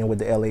is meeting with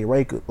the LA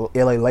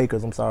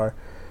Lakers.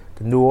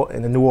 The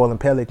New Orleans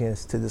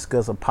Pelicans to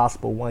discuss a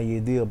possible one-year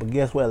deal. But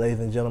guess what,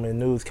 ladies and gentlemen?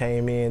 News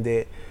came in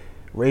that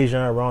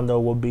Rajon Rondo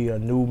will be a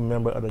new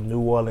member of the New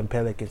Orleans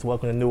Pelicans.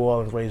 Welcome to New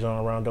Orleans,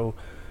 Rajon Rondo.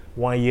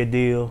 One-year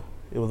deal.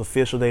 It was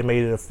official. They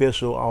made it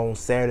official on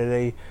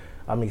Saturday.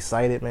 I'm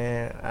excited,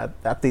 man.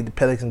 I think the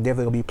Pelicans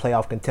definitely gonna be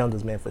playoff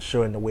contenders, man, for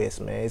sure in the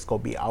West, man. It's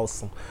gonna be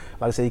awesome.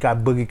 Like I said, you got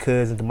Boogie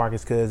Cousins,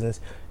 DeMarcus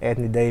Cousins,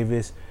 Anthony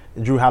Davis.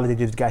 Drew Holiday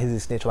just got his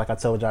extension, like I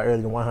told y'all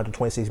earlier, the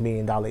 $126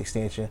 million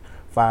extension,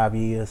 5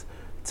 years.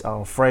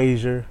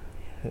 Frazier,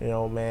 you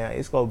know, man,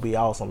 it's gonna be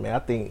awesome, man. I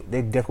think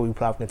they definitely be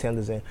playoff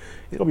contenders, and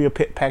it's gonna be a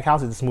packed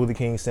house at the Smoothie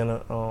King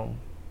Center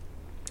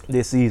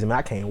this season, man.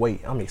 I can't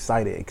wait. I'm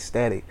excited,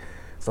 ecstatic.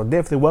 So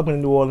definitely welcome to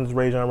New Orleans,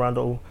 Rajon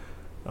Rondo.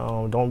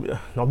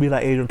 Don't be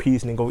like Adrian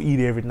Peterson and go eat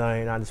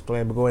everything. Not just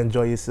playing, but go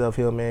enjoy yourself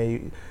here,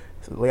 man.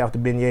 Lay off the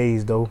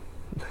beignets though.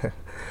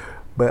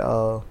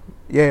 But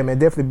yeah, man,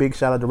 definitely big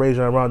shout out to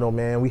Rajon Rondo,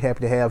 man. We happy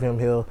to have him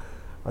here,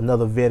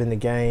 another vet in the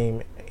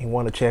game. He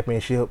won a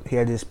championship. He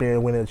had the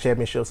experience winning a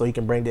championship, so he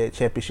can bring that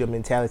championship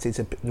mentality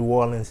to New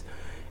Orleans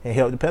and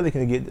help the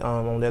Pelicans get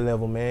on that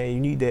level, man. You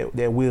need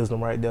that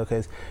wisdom right there,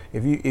 because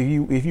if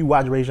you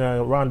watch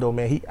Rajon Rondo,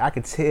 man, I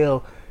could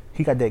tell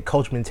he got that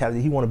coach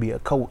mentality. He want to be a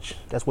coach.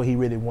 That's what he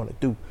really want to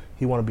do.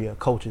 He want to be a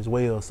coach as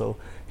well. So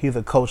he's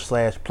a coach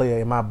 / player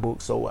in my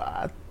book. So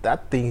I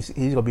think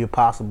he's gonna be a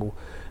possible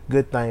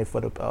good thing for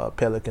the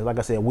Pelicans. Like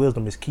I said,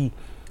 wisdom is key.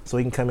 So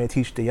he can come in and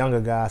teach the younger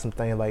guys some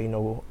things like, you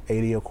know,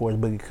 AD, of course,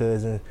 Boogie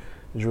Cousins,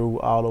 Drew,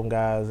 all them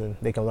guys, and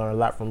they can learn a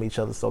lot from each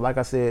other. So like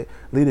I said,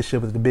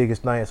 leadership is the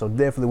biggest thing. So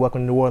definitely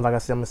welcome to New Orleans. Like I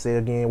said, I'm gonna say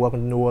again, welcome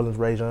to New Orleans,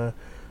 Rajon.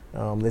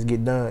 Let's get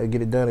it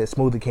done at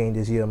Smoothie King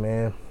this year,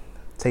 man.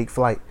 Take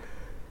flight.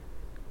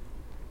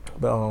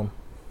 But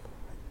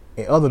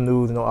in other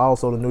news, you know,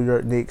 also the New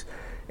York Knicks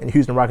and the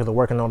Houston Rockets are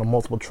working on a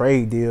multiple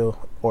trade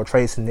deal or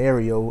trade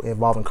scenario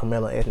involving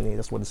Carmelo Anthony.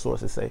 That's what the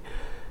sources say.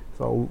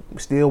 So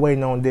still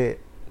waiting on that.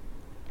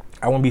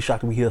 I won't be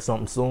shocked if we hear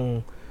something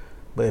soon.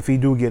 But if he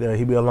do get there,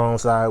 he'll be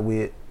alongside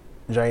with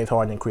James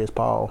Harden and Chris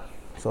Paul.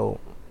 So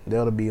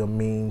that'll be a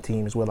mean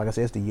team as well. Like I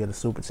said, it's the year of the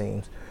super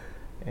teams.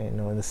 And, you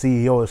know, and the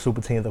CEO of the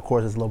super teams, of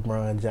course, is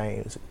LeBron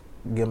James.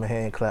 Give him a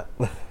hand clap.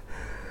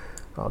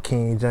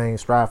 King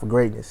James, strive for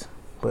greatness.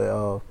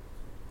 But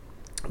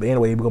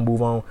anyway, we're gonna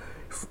move on.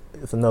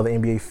 It's another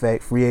NBA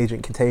fact. Free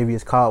agent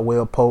Kentavious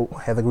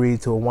Caldwell-Pope has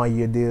agreed to a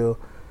 1-year deal,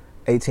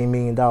 $18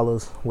 million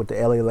with the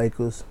LA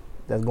Lakers.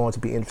 That's going to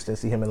be interesting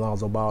to see him and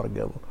Lonzo Ball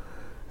together.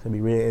 It's gonna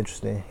be really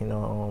interesting. You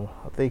know,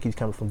 I think he's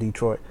coming from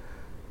Detroit,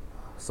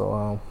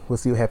 so we'll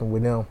see what happens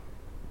with them.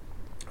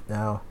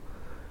 Now,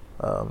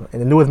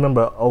 and the newest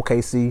member of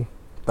OKC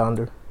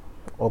Thunder,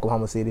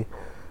 Oklahoma City,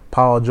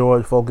 Paul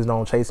George focused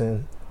on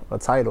chasing a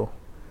title,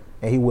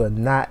 and he will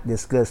not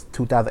discuss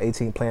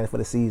 2018 plans for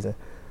the season.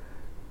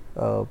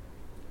 So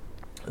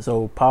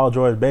Paul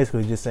George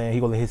basically just saying he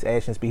gonna let his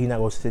actions speak. He not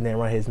gonna sit there and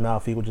run his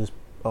mouth. He will just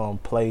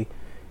play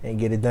and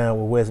get it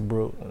done with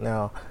Westbrook.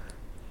 Now,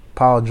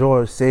 Paul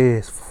George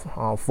says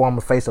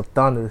former face of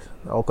Thunder,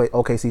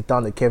 OKC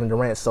Thunder, Kevin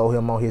Durant, sold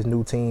him on his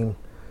new team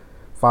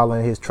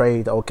following his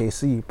trade to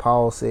OKC.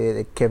 Paul said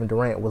that Kevin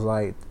Durant was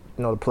like,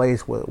 the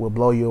place will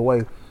blow you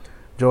away.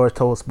 George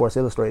told Sports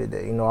Illustrated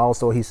that,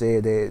 also he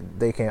said that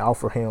they can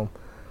offer him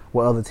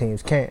what other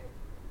teams can't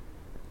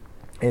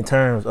in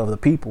terms of the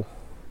people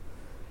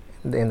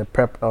and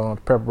the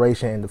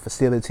preparation and the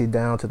facility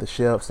down to the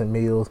chefs and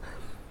meals.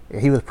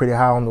 And he was pretty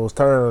high on those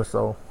terms,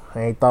 so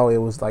I ain't thought it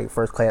was like a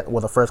first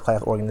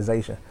class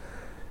organization.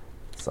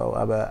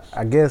 So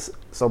I guess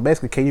so.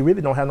 Basically, KD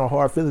really don't have no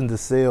hard feelings to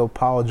sell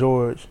Paul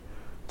George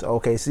to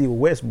OKC with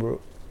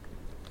Westbrook.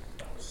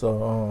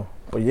 So,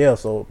 but yeah.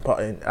 So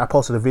and I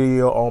posted a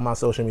video on my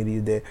social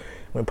media that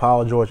when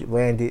Paul George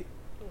landed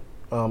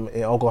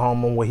in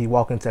Oklahoma, where he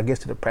walked into, I guess,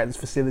 to the practice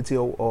facility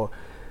or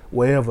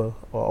wherever,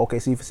 or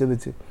OKC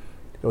facility.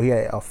 So he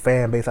had a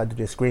fan base out there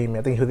just screaming.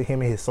 I think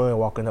him and his son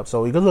walking up.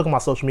 So you can look at my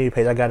social media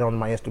page. I got it on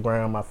my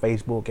Instagram, my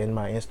Facebook, and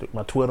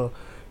my Twitter,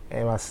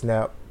 and my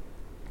Snap.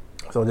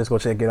 So just go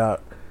check it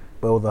out.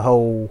 But it was a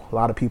whole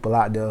lot of people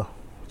out there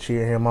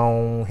cheering him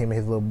on, him and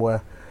his little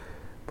boy.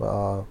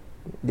 But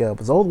yeah,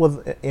 but those was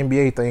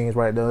NBA things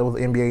right there. It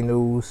was NBA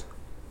news.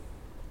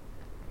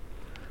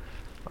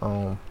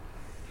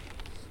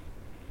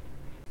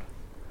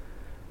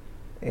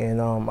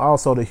 And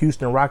also the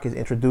Houston Rockets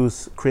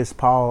introduced Chris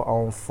Paul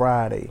on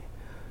Friday.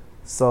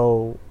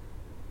 So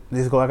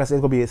like I said,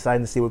 it's gonna be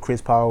exciting to see what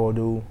Chris Paul will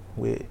do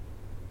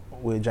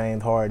with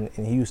James Harden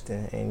in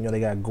Houston. And they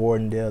got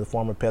Gordon there, the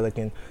former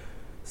Pelican.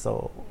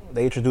 So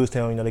they introduced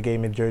him, they gave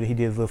him his jersey. He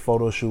did a little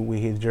photo shoot with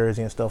his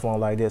jersey and stuff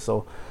on like that.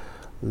 So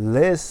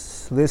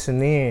let's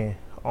listen in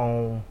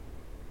on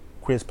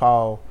Chris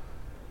Paul.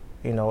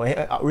 And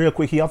real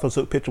quick, he also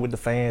took a picture with the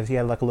fans. He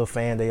had like a little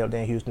fan day up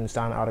there in Houston,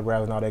 signing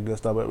autographs and all that good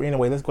stuff. But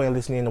anyway, let's go ahead and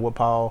listen in to what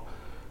Paul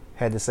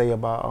had to say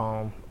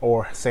about,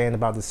 or saying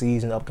about the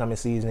season, the upcoming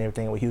season, and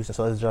everything with Houston.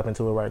 So let's jump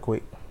into it right quick.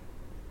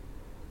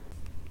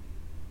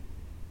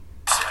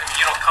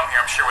 You don't come here,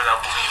 I'm sure, without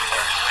believing you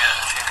can win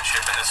a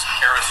championship in this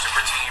era of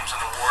super teams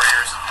and the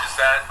Warriors. Is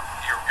that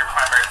your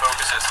primary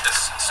focus, as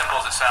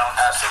simple as it sounds?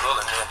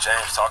 Absolutely. Me and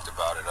James talked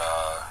about it.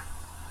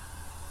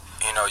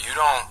 You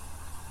don't.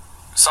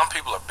 Some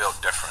people are built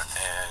different,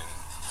 and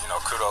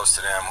kudos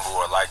to them who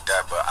are like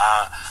that. But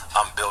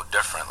I'm built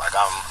different. Like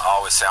I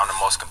always say, I'm the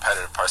most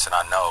competitive person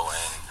I know.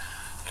 And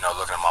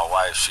looking at my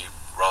wife, she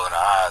rolling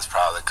her eyes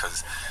probably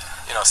because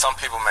some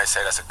people may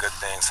say that's a good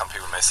thing. Some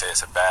people may say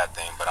it's a bad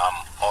thing. But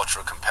I'm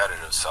ultra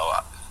competitive, so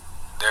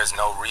there's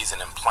no reason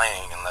in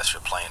playing unless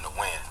you're playing to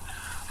win.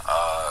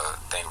 I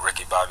think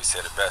Ricky Bobby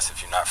said it best: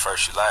 if you're not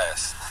first, you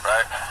last.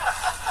 Right?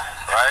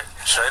 Right?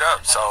 Straight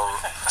up. So.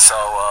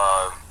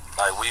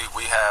 Like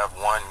we have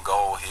one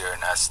goal here,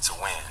 and that's to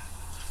win.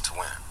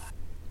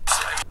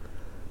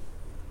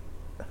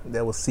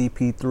 That was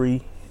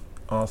CP3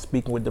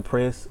 speaking with the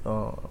press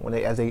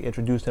as they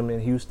introduced him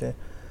in Houston.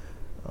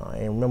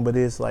 And remember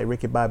this, like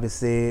Ricky Bobby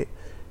said,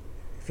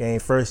 if you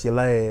ain't first, you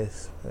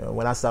last.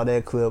 When I saw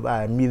that clip,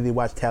 I immediately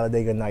watched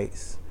Talladega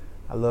Nights.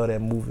 I love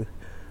that movie.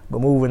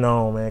 But moving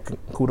on, man,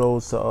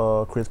 kudos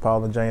to Chris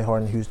Paul and James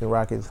Harden, Houston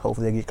Rockets.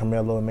 Hopefully they get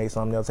Carmelo and make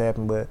something else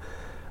happen. But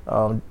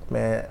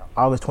man,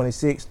 August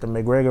 26th, the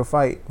McGregor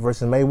fight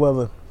versus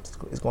Mayweather,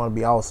 it's going to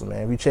be awesome,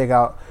 man. If you check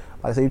out,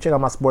 like I said, you check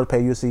out my sports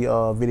page, you'll see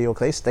a video,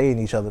 because they stay in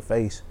each other's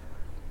face.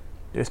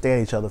 They're staying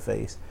in each other's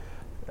face.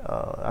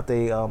 I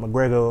think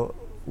McGregor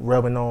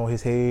rubbing on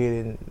his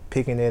head and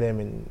picking at him,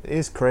 and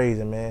it's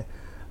crazy, man.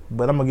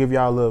 But I'm going to give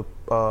y'all a little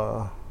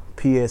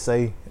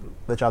PSA,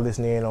 let y'all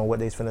listen in on what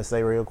they's finna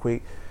say real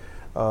quick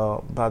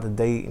about the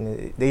date.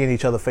 And they in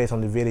each other's face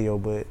on the video,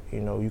 but,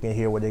 you can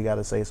hear what they got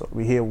to say. So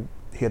we hear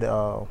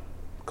the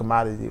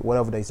commodity,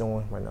 whatever they're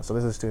doing right now. So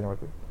let's listen to it real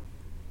quick.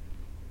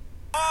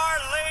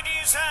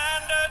 Ladies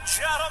and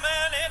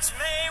gentlemen, it's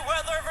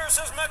Mayweather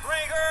versus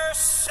McGregor,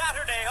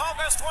 Saturday,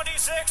 August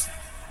 26th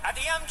at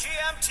the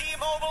MGM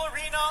T-Mobile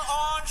Arena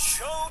on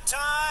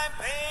Showtime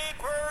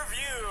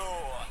pay-per-view.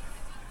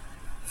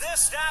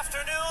 This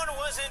afternoon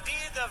was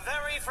indeed the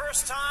very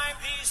first time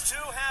these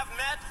two have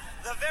met,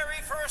 the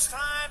very first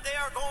time they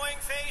are going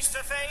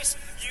face-to-face.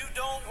 You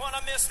don't want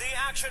to miss the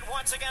action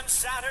once again,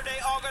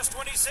 Saturday, August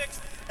 26th,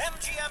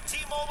 MGM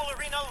T-Mobile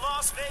Arena,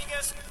 Las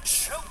Vegas,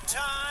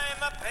 Showtime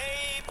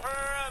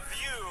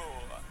pay-per-view.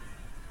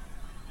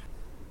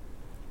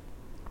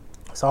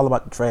 It's all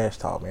about the trash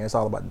talk, man. It's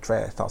all about the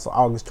trash talk. So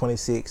August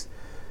 26th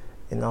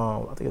in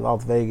I think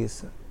Las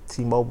Vegas,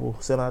 T-Mobile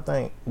Center, I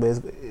think.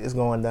 But it's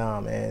going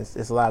down, man.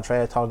 It's a lot of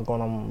trash talking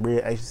going on. I'm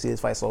really anxious to see this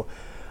fight. So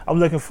I'm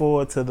looking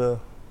forward to the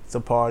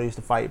parties,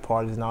 the fight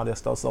parties, and all that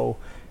stuff. So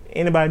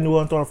anybody new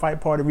on throwing a fight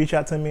party, reach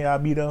out to me. I'll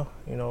be there.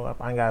 I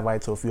ain't got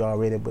invited to a few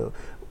already, but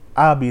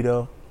I'll be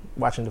there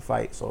watching the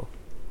fight. So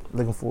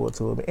looking forward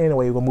to it. But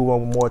anyway, we're gonna move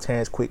on with more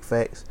Terrence quick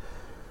facts.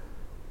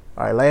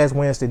 All right, last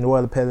Wednesday, New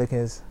Orleans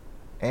Pelicans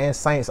and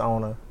Saints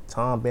owner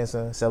Tom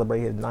Benson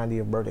celebrated his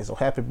 90th birthday. So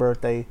happy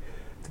birthday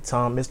to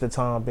Mr.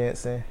 Tom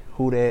Benson.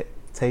 Who that?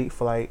 Take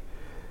flight,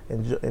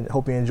 and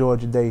hope you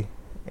enjoyed your day.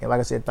 And like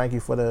I said, thank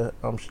you for the.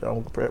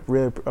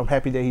 I'm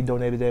happy that he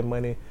donated that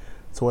money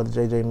toward the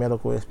JJ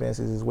medical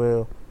expenses as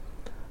well.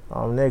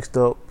 Next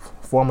up,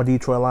 former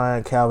Detroit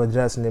Lion Calvin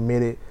Johnson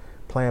admitted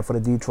playing for the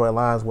Detroit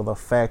Lions was a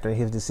factor in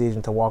his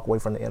decision to walk away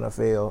from the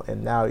NFL,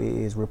 and now it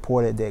is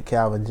reported that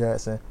Calvin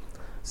Johnson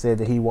said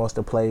that he wants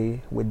to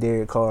play with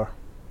Derek Carr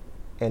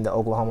and the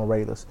Oklahoma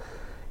Raiders.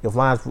 If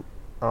Lions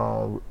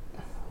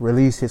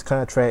release his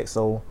contract,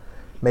 so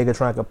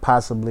Megatron could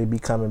possibly be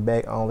coming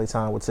back, only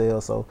time will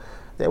tell. So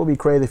that would be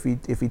crazy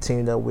if he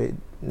teamed up with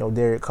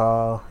Derek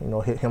Carr,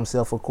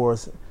 himself of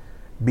course,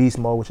 Beast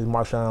Mode, which is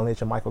Marshawn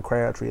Lynch and Michael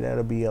Crabtree.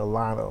 That'll be a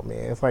lineup,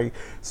 man. It's like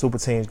super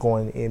teams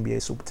going to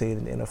NBA, super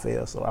teams in the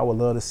NFL. So I would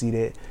love to see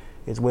that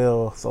as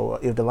well. So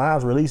if the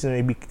Lions releasing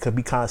it, could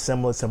be kind of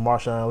similar to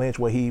Marshawn Lynch,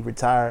 where he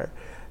retired,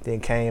 then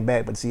came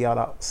back, but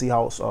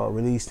Seahawks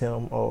released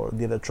him or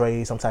did a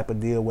trade, some type of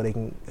deal where he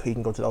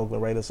can go to the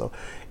Oakland Raiders. So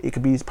it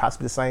could be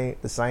possibly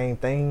the same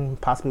thing,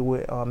 possibly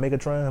with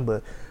Megatron,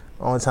 but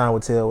only time will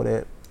tell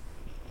with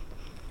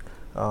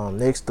that.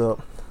 Next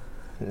up,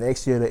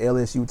 next year the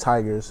LSU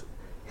Tigers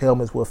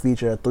helmets will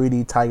feature a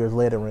 3D Tigers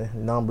lettering,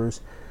 numbers,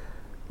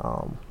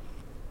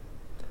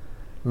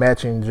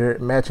 matching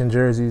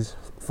jerseys,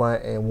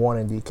 font, and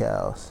warning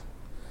decals.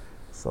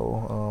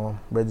 So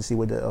ready to see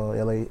what the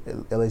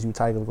LSU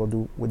Tigers gonna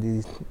do with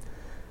these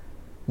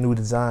new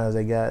designs.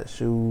 They got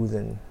shoes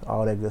and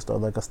all that good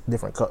stuff. Like a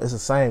different color. It's the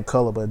same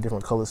color but a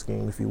different color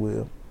scheme, if you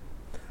will.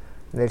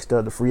 Next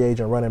up, the free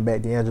agent running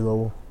back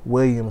D'Angelo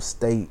Williams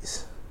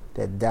states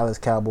that Dallas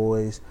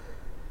Cowboys,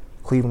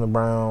 Cleveland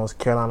Browns,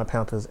 Carolina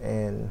Panthers,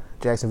 and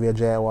Jacksonville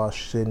Jaguars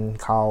shouldn't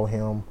call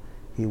him.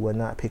 He will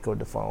not pick up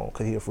the phone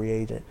because he's a free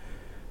agent.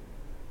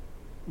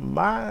 I'm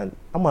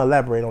gonna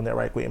elaborate on that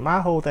right quick.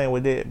 My whole thing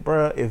with that,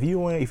 bruh, if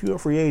you're a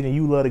free agent,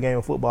 you love the game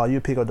of football, you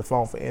pick up the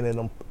phone for any of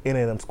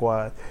them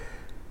squads.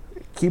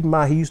 Keep in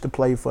mind he used to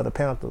play for the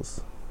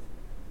Panthers,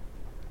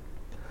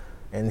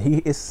 and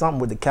it's something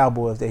with the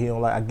Cowboys that he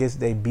don't like. I guess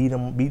they beat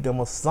them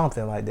or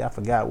something like that. I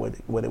forgot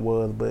what it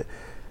was, but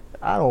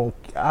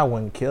I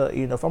wouldn't care.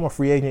 If I'm a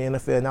free agent in the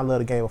NFL and I love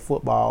the game of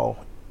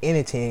football,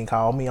 any team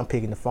call me, I'm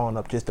picking the phone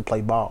up just to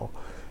play ball.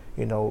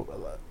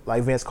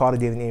 Like Vince Carter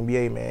did in the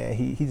NBA, man.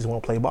 He just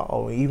want to play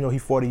ball. Even though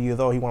he's 40 years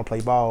old, he want to play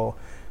ball.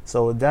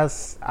 So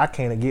I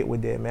can't get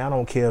with that, man. I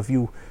don't care if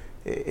you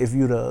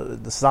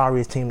the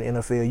sorriest team in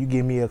the NFL. You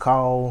give me a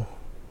call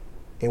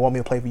and want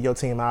me to play for your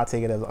team, I'll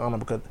take it as an honor,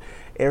 because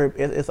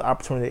it's an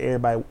opportunity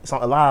that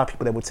a lot of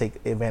people that would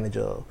take advantage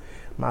of.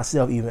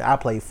 Myself, even I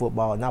played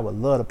football and I would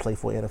love to play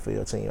for an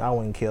NFL team. I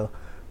wouldn't care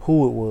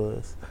who it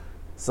was.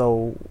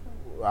 So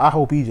I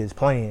hope he's just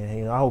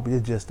playing. I hope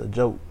it's just a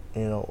joke.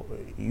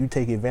 You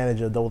take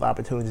advantage of those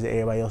opportunities that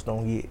everybody else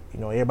don't get.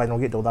 Everybody don't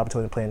get those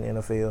opportunities to play in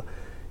the NFL.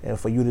 And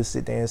for you to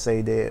sit there and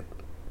say that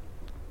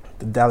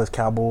the Dallas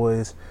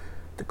Cowboys,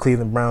 the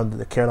Cleveland Browns,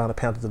 the Carolina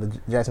Panthers, and the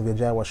Jacksonville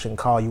Jaguars shouldn't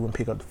call you and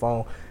pick up the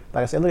phone.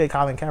 Like I said, look at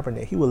Colin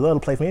Kaepernick. He would love to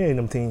play for any of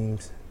them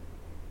teams.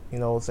 You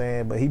know what I'm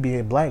saying? But he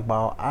being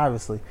blackballed,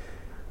 obviously,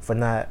 for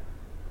not,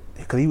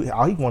 because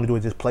all he want to do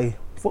is just play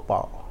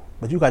football.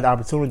 But you got the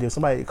opportunity. If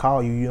somebody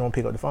call you, you don't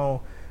pick up the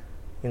phone.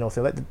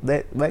 So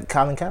let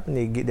Colin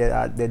Kaepernick get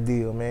that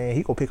deal, man.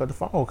 He go pick up the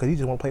phone because he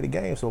just want to play the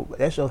game. So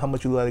that shows how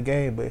much you love the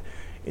game. But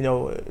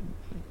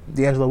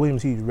D'Angelo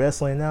Williams, he's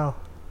wrestling now.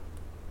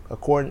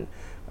 According,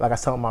 like I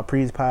saw in my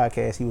previous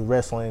podcast, he was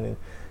wrestling and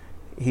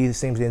he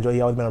seems to enjoy. He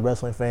always been a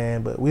wrestling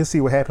fan. But we'll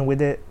see what happened with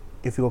that.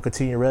 If he will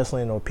continue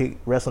wrestling or pick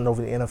wrestling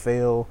over the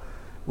NFL,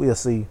 we'll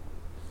see.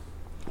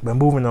 But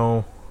moving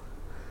on,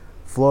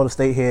 Florida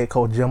State head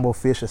coach Jimbo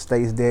Fisher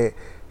states that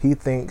he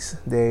thinks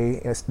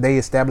they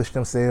established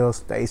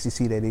themselves, the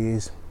ACC that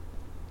is,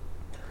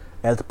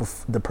 as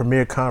the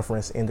premier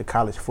conference in the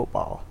college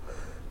football.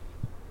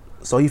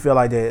 So he feel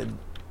like that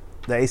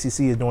the ACC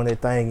is doing their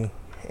thing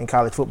in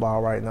college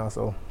football right now.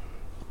 So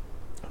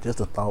just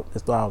a thought.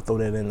 Just thought I would throw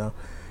that in there.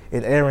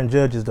 And Aaron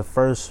Judge is the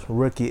first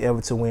rookie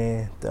ever to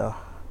win the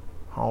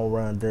home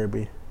run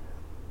derby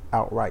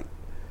outright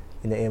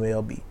in the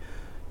MLB.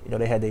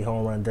 They had their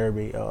home run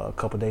derby a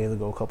couple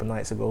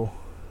nights ago.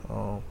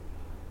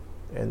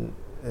 And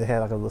they had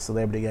like a little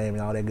celebrity game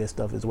and all that good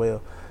stuff as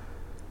well.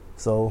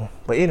 So,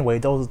 but anyway,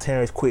 those are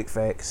Terrence quick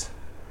facts.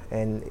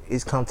 And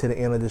it's come to the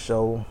end of the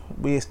show.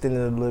 We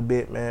extended it a little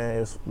bit, man.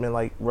 It's been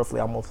like roughly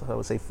almost, I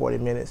would say, 40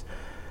 minutes.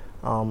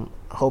 I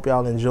hope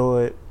y'all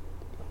enjoyed.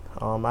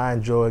 I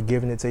enjoyed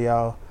giving it to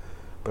y'all.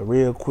 But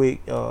real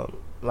quick,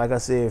 like I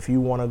said, if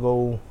you want to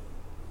go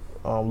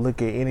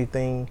look at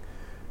anything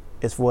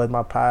as far as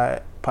my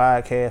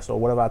podcast or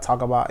whatever I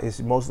talk about,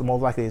 is most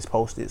likely it's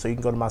posted. So you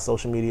can go to my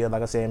social media,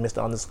 like I said,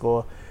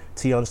 Mr.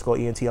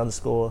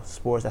 T_ENT_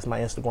 sports. That's my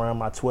Instagram.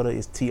 My Twitter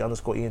is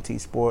T_ENT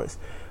sports.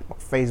 My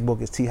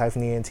Facebook is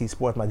T_ENT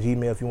sports. My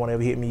Gmail, if you want to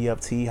ever hit me up,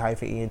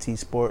 T_ENT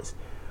sports.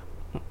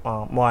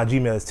 My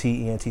Gmail is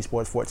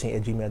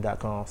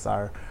TENTsports14@gmail.com.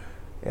 Sorry.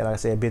 And like I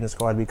said, business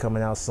card will be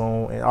coming out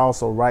soon. And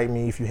also write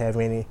me if you have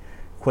any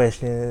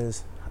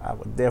questions. I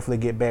would definitely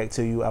get back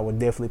to you. I would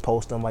definitely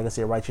post them. Like I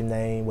said, write your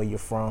name, where you're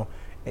from,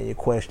 and your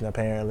question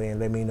apparently, and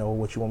let me know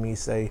what you want me to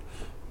say.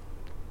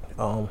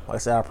 Like I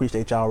said, I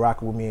appreciate y'all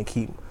rocking with me and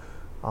keep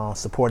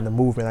supporting the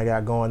movement I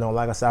got going on.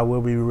 Like I said, I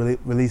will be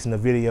releasing a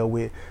video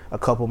with a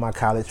couple of my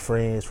college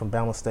friends from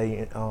Bama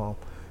State,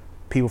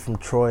 people from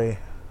Troy,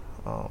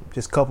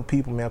 just a couple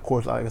people, man. Of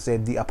course, like I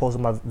said, I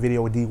posted my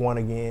video with D1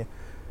 again.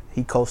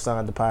 He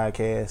co-signed the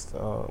podcast.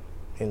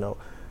 You know,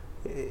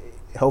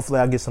 hopefully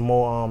I get some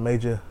more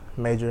major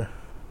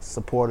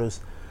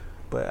supporters.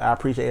 But I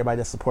appreciate everybody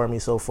that supported me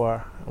so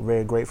far. I'm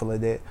very grateful of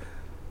that.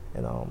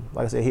 And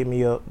like I said, hit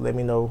me up, let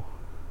me know.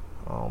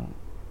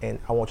 And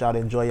I want y'all to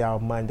enjoy y'all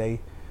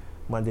Monday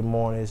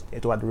mornings,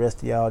 and throughout the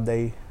rest of y'all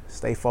day.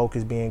 Stay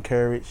focused, be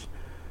encouraged.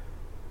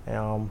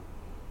 No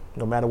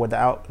matter what the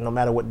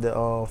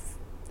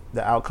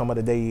outcome of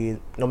the day is,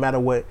 no matter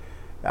what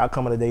the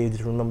outcome of the day is,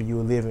 just remember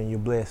you're living, you're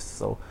blessed.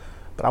 So,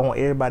 but I want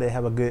everybody to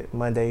have a good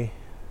Monday.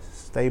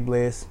 Stay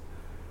blessed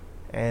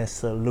and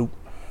salute.